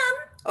 Pam.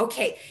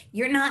 Okay,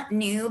 you're not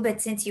new,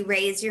 but since you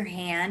raised your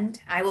hand,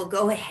 I will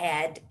go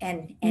ahead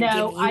and give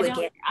you a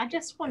gift. I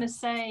just want to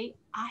say,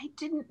 I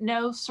didn't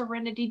know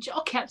Serenity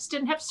gel caps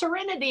didn't have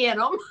Serenity in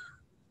them.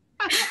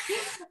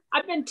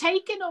 I've been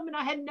taking them and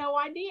I had no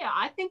idea.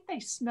 I think they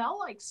smell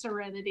like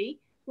Serenity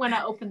when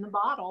I open the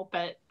bottle,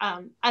 but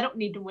I don't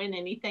need to win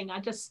anything. I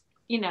just,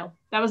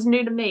 that was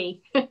new to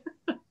me.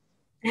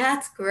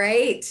 That's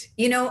great.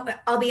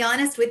 I'll be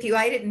honest with you.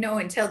 I didn't know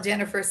until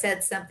Jennifer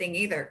said something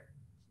either.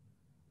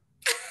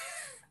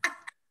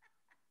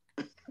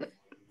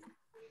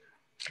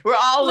 We're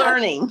all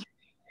learning.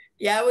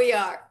 Yeah, we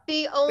are.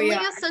 The only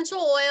essential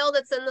oil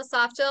that's in the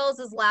soft gels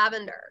is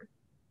lavender.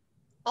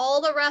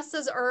 All the rest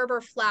is herb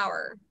or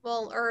flower.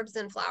 Well, herbs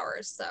and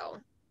flowers, so.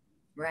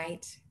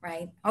 Right.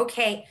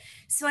 Okay,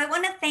 so I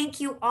want to thank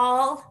you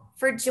all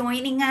for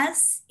joining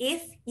us.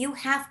 If you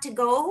have to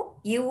go,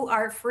 you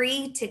are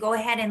free to go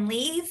ahead and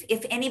leave.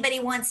 If anybody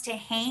wants to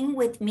hang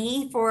with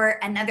me for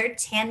another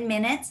 10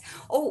 minutes.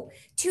 Oh,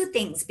 2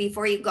 things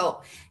before you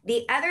go.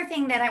 The other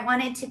thing that I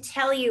wanted to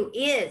tell you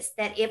is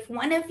that if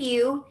one of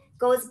you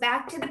goes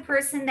back to the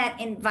person that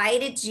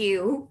invited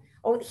you,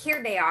 oh,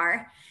 here they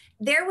are.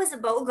 There was a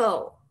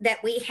BOGO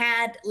that we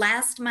had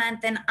last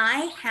month, and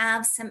I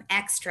have some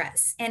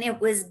extras, and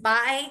it was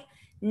by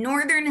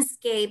Northern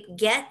Escape,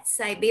 get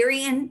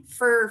Siberian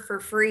fur for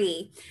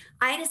free.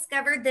 I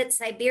discovered that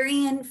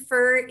Siberian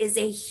fur is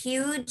a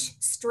huge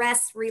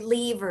stress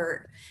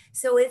reliever.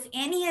 So if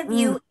any of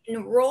you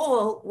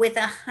enroll with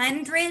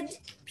 100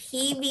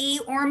 PV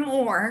or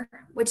more,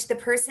 which the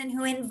person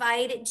who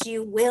invited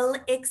you will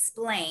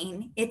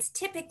explain, it's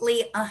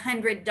typically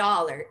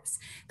 $100,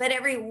 but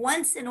every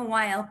once in a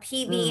while,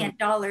 PV and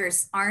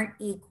dollars aren't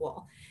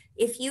equal.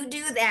 If you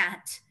do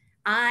that,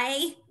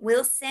 I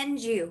will send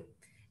you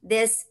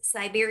this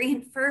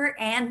Siberian fur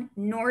and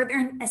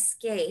Northern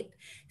Escape.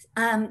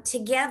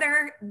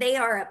 Together, they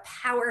are a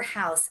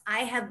powerhouse. I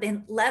have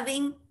been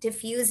loving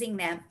diffusing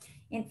them.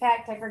 In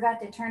fact, I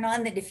forgot to turn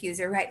on the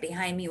diffuser right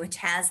behind me, which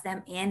has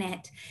them in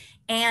it.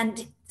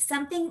 And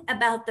something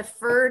about the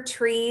fir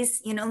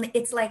trees,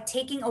 it's like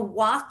taking a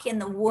walk in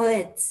the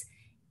woods.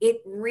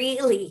 It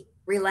really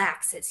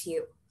relaxes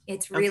you.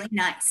 It's really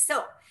nice.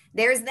 So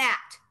there's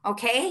that.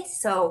 Okay,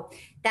 so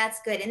that's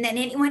good. And then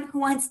anyone who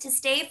wants to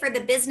stay for the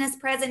business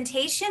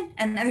presentation,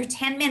 another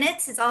 10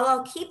 minutes is all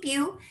I'll keep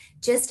you.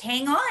 Just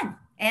hang on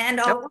and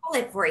I'll roll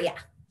it for you.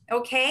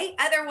 Okay,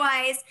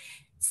 otherwise,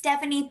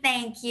 Stephanie,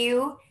 thank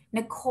you.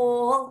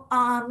 Nicole,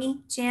 Ami,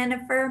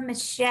 Jennifer,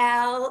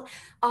 Michelle,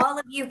 all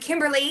of you,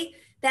 Kimberly,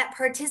 that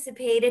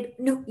participated.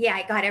 No, yeah,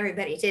 I got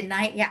everybody, didn't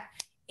I? Yeah.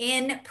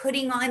 In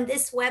putting on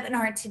this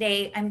webinar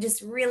today, I'm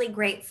just really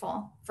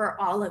grateful for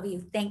all of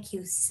you. Thank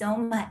you so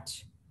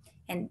much.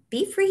 And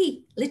be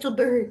free, little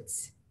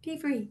birds. Be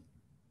free.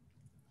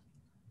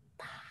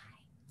 Bye.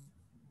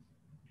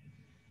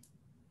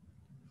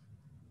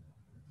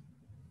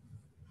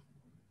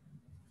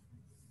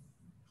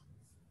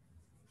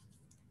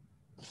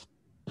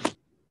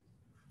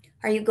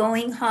 Are you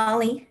going,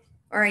 Holly,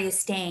 or are you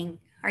staying?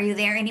 Are you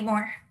there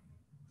anymore?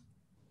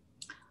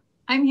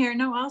 I'm here.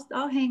 No,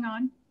 I'll hang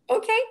on.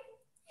 Okay.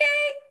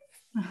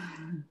 Yay.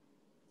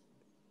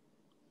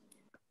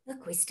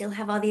 Look, we still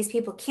have all these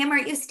people. Kim, are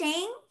you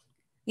staying?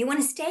 You want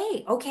to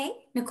stay? Okay.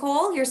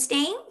 Nicole, you're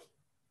staying?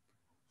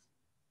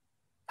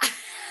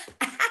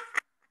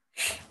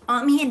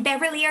 Ami and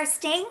Beverly are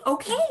staying?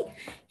 Okay.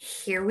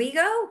 Here we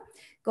go.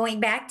 Going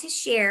back to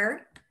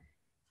share.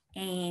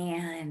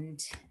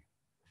 And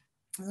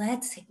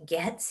let's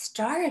get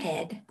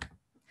started.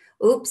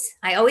 Oops,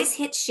 I always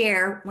hit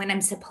share when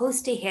I'm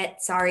supposed to hit,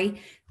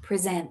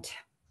 present.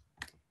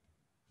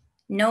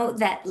 Note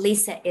that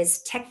Lisa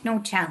is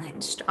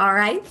techno-challenged, all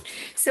right?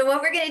 So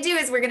what we're gonna do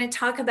is we're gonna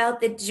talk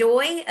about the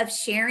joy of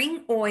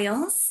sharing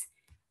oils.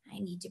 I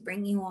need to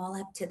bring you all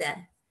up to the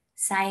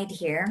side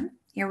here.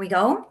 Here we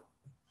go.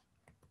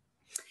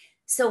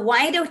 So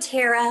why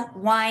doTERRA,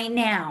 why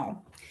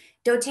now?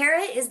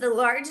 doTERRA is the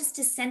largest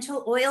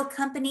essential oil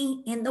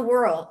company in the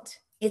world.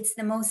 It's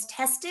the most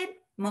tested,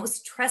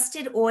 most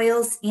trusted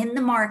oils in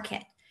the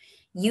market,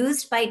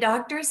 used by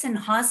doctors and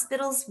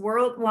hospitals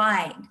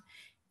worldwide,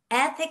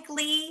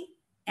 ethically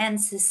and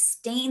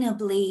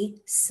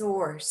sustainably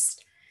sourced.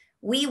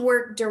 We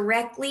work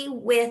directly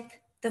with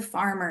the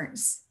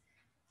farmers.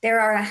 There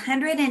are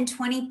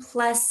 120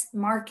 plus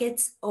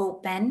markets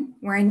open.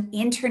 We're an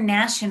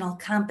international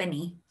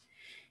company.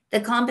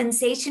 The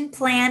compensation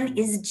plan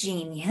is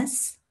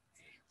genius.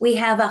 We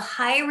have a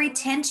high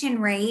retention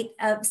rate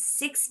of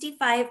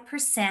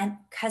 65%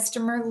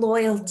 customer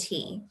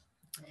loyalty.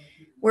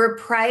 We're a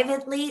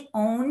privately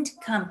owned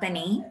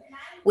company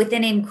with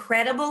an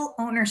incredible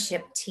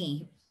ownership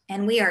team.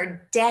 and we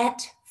are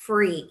debt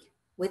free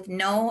with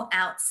no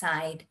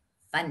outside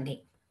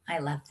funding. I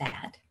love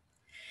that.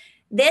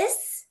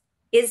 This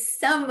is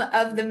some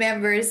of the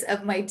members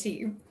of my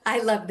team. I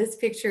love this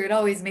picture. It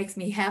always makes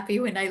me happy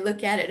when I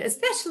look at it,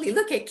 especially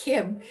look at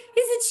Kim.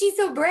 Isn't she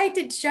so bright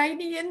and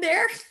shiny in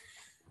there?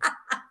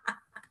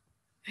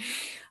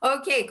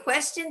 Okay,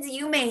 questions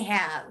you may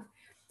have.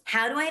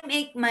 How do I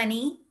make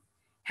money?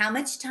 How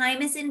much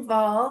time is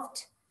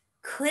involved?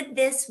 Could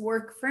this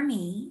work for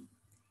me?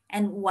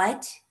 And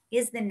what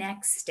is the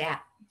next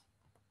step?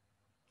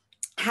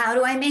 How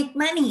do I make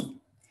money?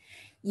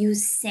 You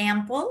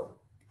sample,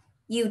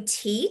 you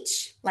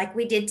teach, like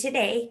we did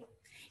today,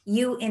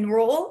 you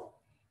enroll,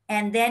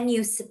 and then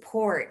you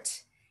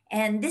support.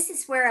 And this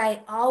is where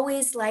I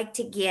always like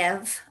to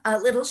give a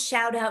little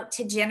shout out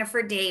to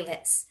Jennifer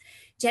Davis.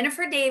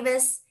 Jennifer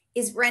Davis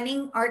is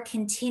running our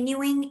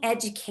continuing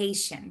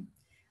education.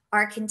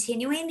 Our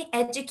continuing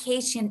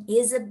education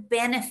is a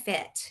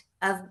benefit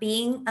of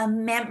being a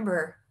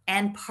member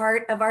and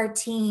part of our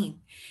team.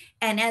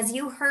 And as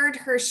you heard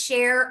her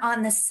share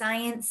on the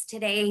science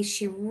today,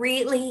 she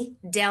really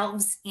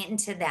delves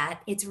into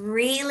that. It's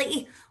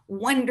really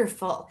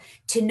wonderful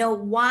to know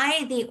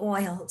why the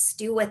oils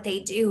do what they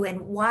do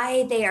and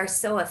why they are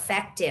so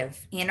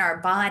effective in our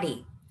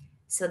body.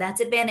 So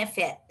that's a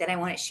benefit that I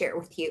want to share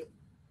with you.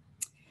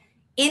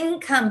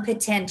 Income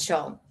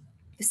potential.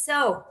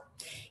 So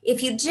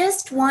if you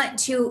just want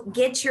to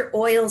get your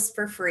oils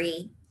for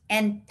free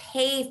and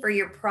pay for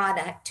your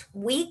product,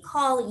 we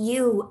call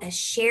you a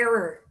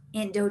sharer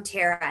in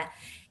doTERRA,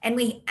 and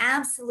we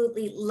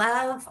absolutely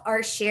love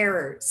our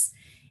sharers.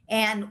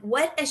 And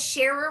what a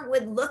sharer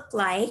would look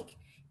like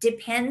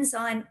depends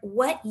on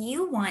what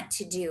you want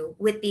to do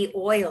with the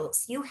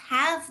oils. You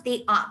have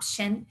the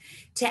option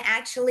to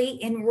actually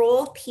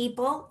enroll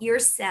people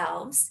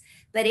yourselves,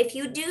 but if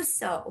you do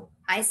so,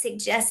 I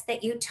suggest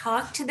that you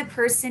talk to the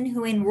person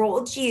who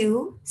enrolled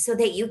you so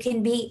that you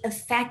can be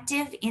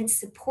effective in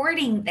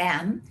supporting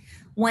them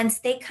once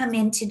they come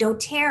into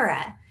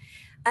doTERRA.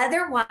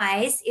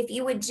 Otherwise, if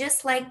you would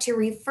just like to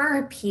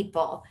refer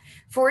people,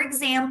 for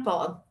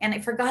example, and I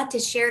forgot to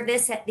share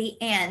this at the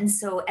end,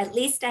 so at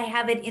least I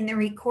have it in the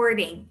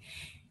recording.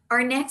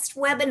 Our next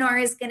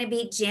webinar is going to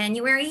be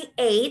January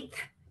 8th,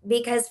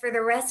 because for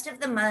the rest of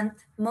the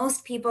month,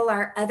 most people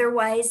are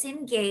otherwise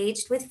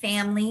engaged with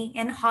family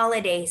and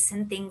holidays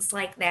and things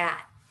like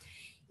that.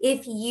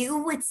 If you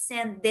would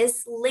send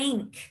this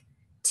link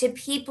to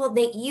people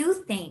that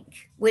you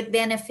think would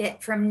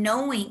benefit from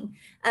knowing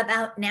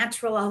about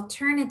natural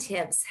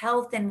alternatives,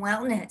 health and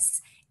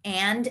wellness,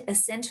 and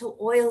essential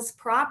oils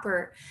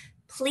proper,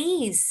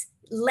 please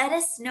let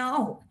us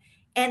know.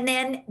 And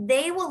then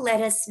they will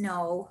let us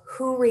know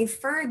who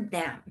referred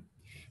them.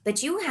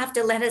 But you have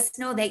to let us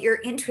know that you're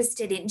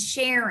interested in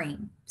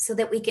sharing so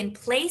that we can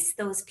place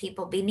those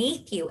people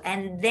beneath you.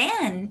 And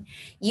then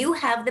you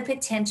have the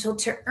potential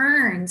to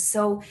earn.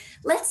 So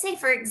let's say,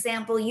 for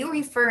example, you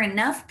refer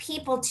enough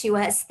people to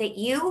us that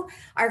you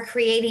are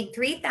creating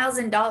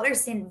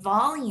 $3,000 in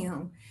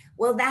volume.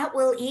 Well, that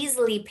will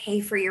easily pay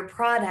for your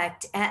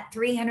product at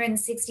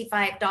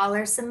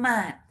 $365 a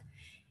month.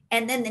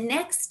 And then the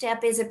next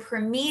step is a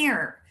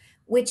premier,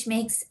 which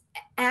makes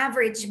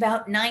average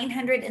about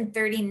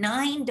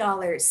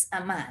 $939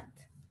 a month.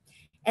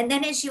 And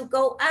then as you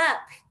go up,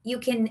 you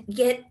can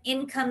get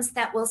incomes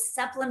that will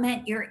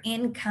supplement your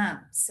income.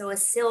 So a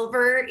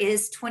silver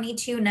is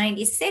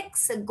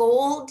 $22.96, a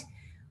gold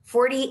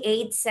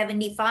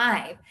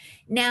 $48.75.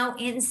 Now,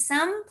 in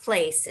some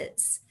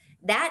places,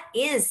 that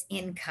is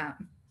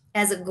income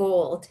as a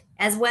gold,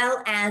 as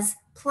well as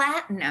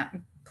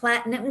platinum.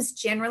 Platinums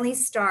generally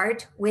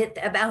start with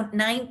about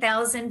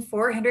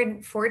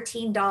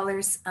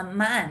 $9,414 a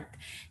month.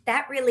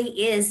 That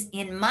really is,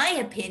 in my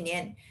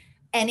opinion,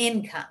 an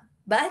income,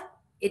 but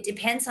it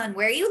depends on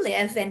where you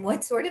live and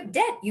what sort of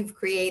debt you've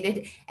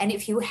created. And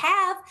if you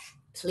have,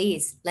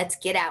 please, let's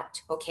get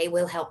out. Okay,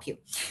 we'll help you.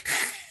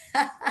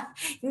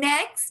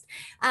 Next,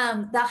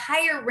 the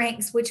higher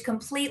ranks, which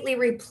completely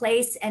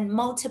replace and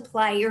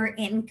multiply your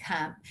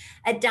income.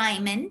 A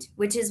diamond,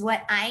 which is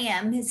what I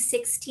am, is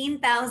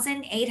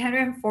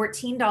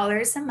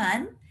 $16,814 a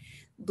month.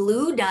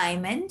 Blue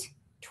diamond,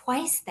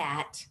 twice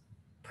that.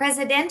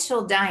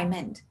 Presidential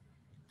diamond,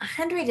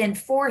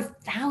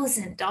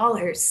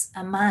 $104,000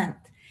 a month.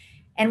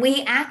 And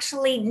we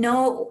actually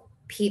know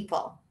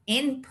people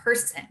in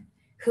person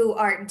who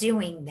are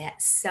doing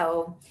this.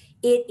 So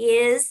it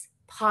is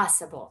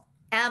possible.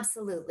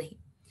 Absolutely.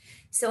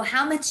 So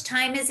how much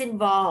time is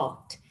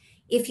involved?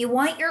 If you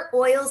want your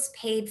oils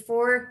paid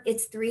for,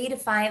 it's 3 to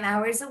 5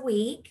 hours a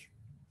week.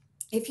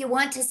 If you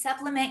want to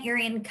supplement your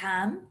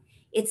income,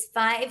 it's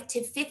 5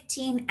 to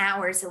 15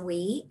 hours a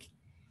week.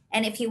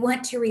 And if you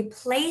want to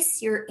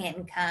replace your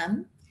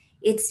income,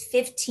 it's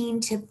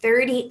 15 to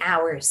 30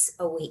 hours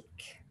a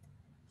week.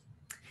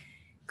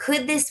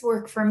 Could this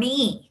work for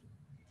me?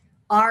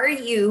 Are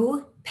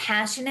you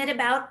passionate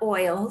about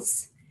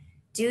oils?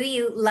 Do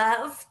you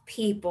love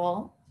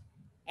people?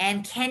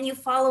 And can you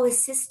follow a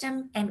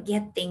system and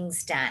get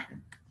things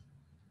done?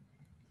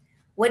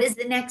 What is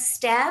the next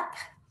step?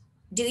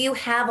 Do you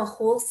have a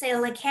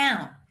wholesale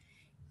account?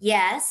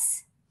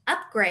 Yes,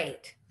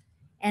 upgrade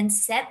and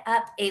set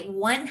up a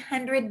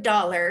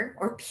 $100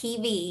 or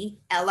PV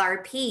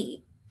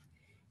LRP.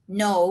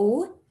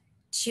 No,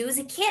 choose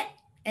a kit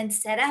and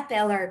set up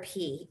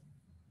LRP.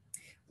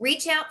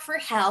 Reach out for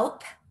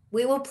help.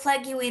 We will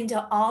plug you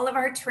into all of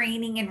our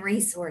training and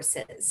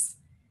resources.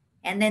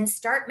 And then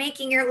start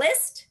making your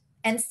list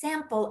and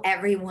sample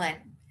everyone.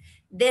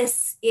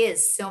 This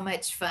is so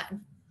much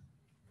fun.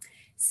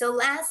 So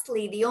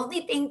lastly, the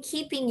only thing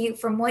keeping you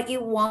from what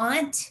you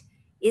want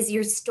is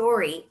your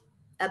story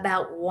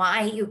about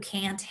why you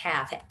can't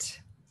have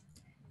it.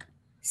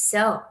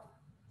 So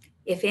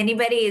if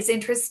anybody is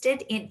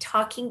interested in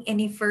talking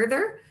any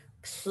further,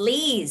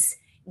 please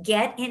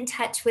get in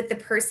touch with the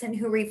person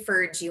who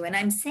referred you. And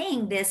I'm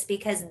saying this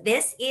because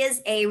this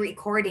is a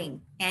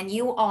recording and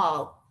you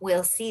all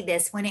will see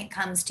this when it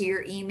comes to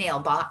your email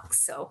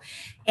box. So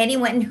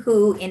anyone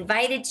who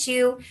invited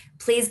you,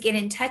 please get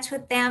in touch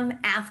with them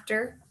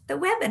after the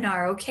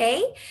webinar,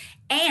 okay?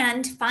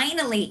 And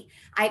finally,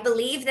 I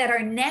believe that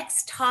our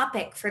next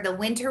topic for the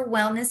Winter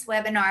Wellness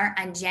webinar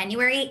on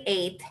January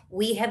 8th,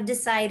 we have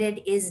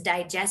decided is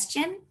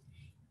digestion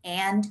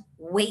and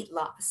weight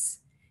loss.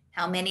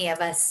 How many of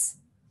us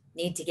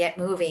need to get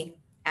moving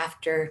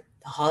after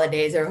the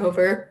holidays are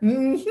over?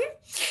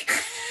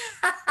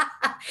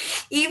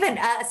 Even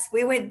us,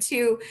 we went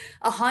to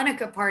a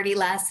Hanukkah party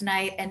last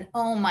night and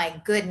oh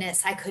my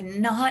goodness, I could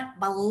not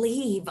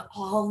believe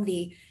all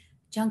the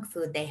junk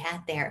food they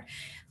had there.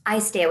 I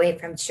stay away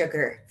from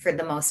sugar for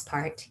the most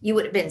part. You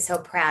would have been so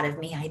proud of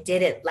me. I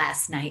did it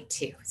last night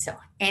too. So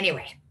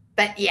anyway,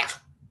 but yeah.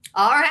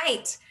 All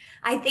right.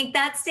 I think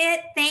that's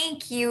it.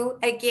 Thank you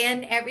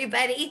again,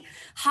 everybody.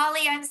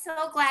 Holly, I'm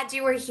so glad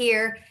you were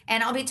here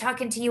and I'll be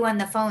talking to you on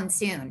the phone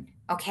soon.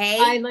 Okay.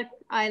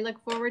 I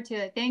look forward to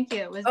it. Thank you.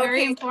 It was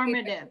very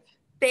informative.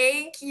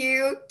 Thank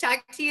you.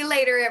 Talk to you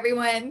later,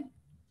 everyone.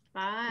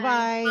 Bye.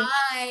 Bye.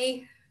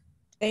 Bye.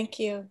 Thank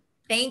you.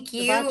 Thank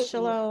you. Shabbat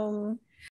shalom.